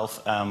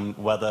itself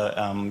whether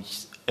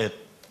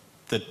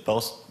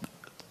both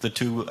the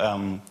two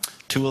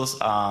tools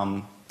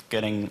are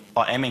getting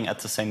or aiming at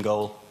the same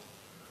goal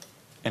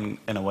in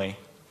a way.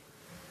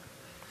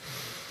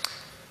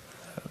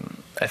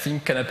 I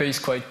think Canapé is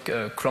quite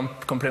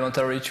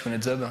complementary to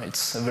NetZub.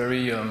 It's a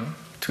very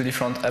two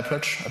different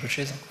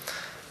approaches.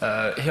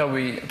 Here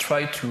we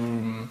try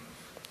to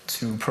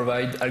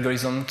provide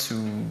algorithm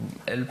to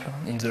help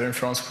in the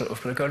inference of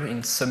protocol,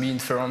 in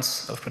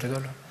semi-inference of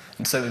protocol,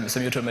 in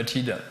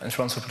semi-automated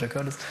inference of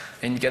protocols.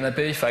 In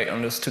Canapé, if I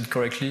understood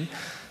correctly,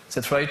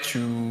 they try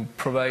to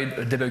provide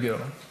a debugger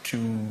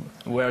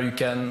where you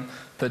can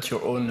put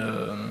your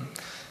own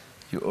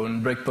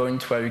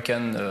breakpoint, where you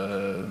can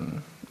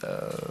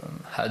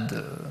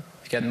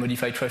you can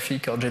modify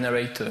traffic or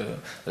generate a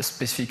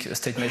specific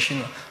state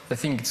machine. I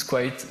think it's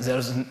quite,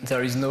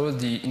 there is no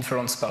the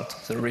inference part,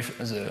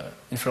 the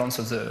inference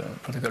of the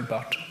protocol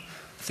part.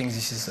 I think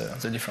this is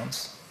the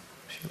difference.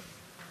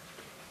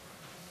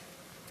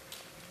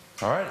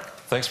 All right.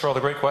 Thanks for all the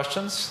great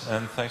questions,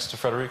 and thanks to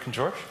Frederic and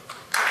George.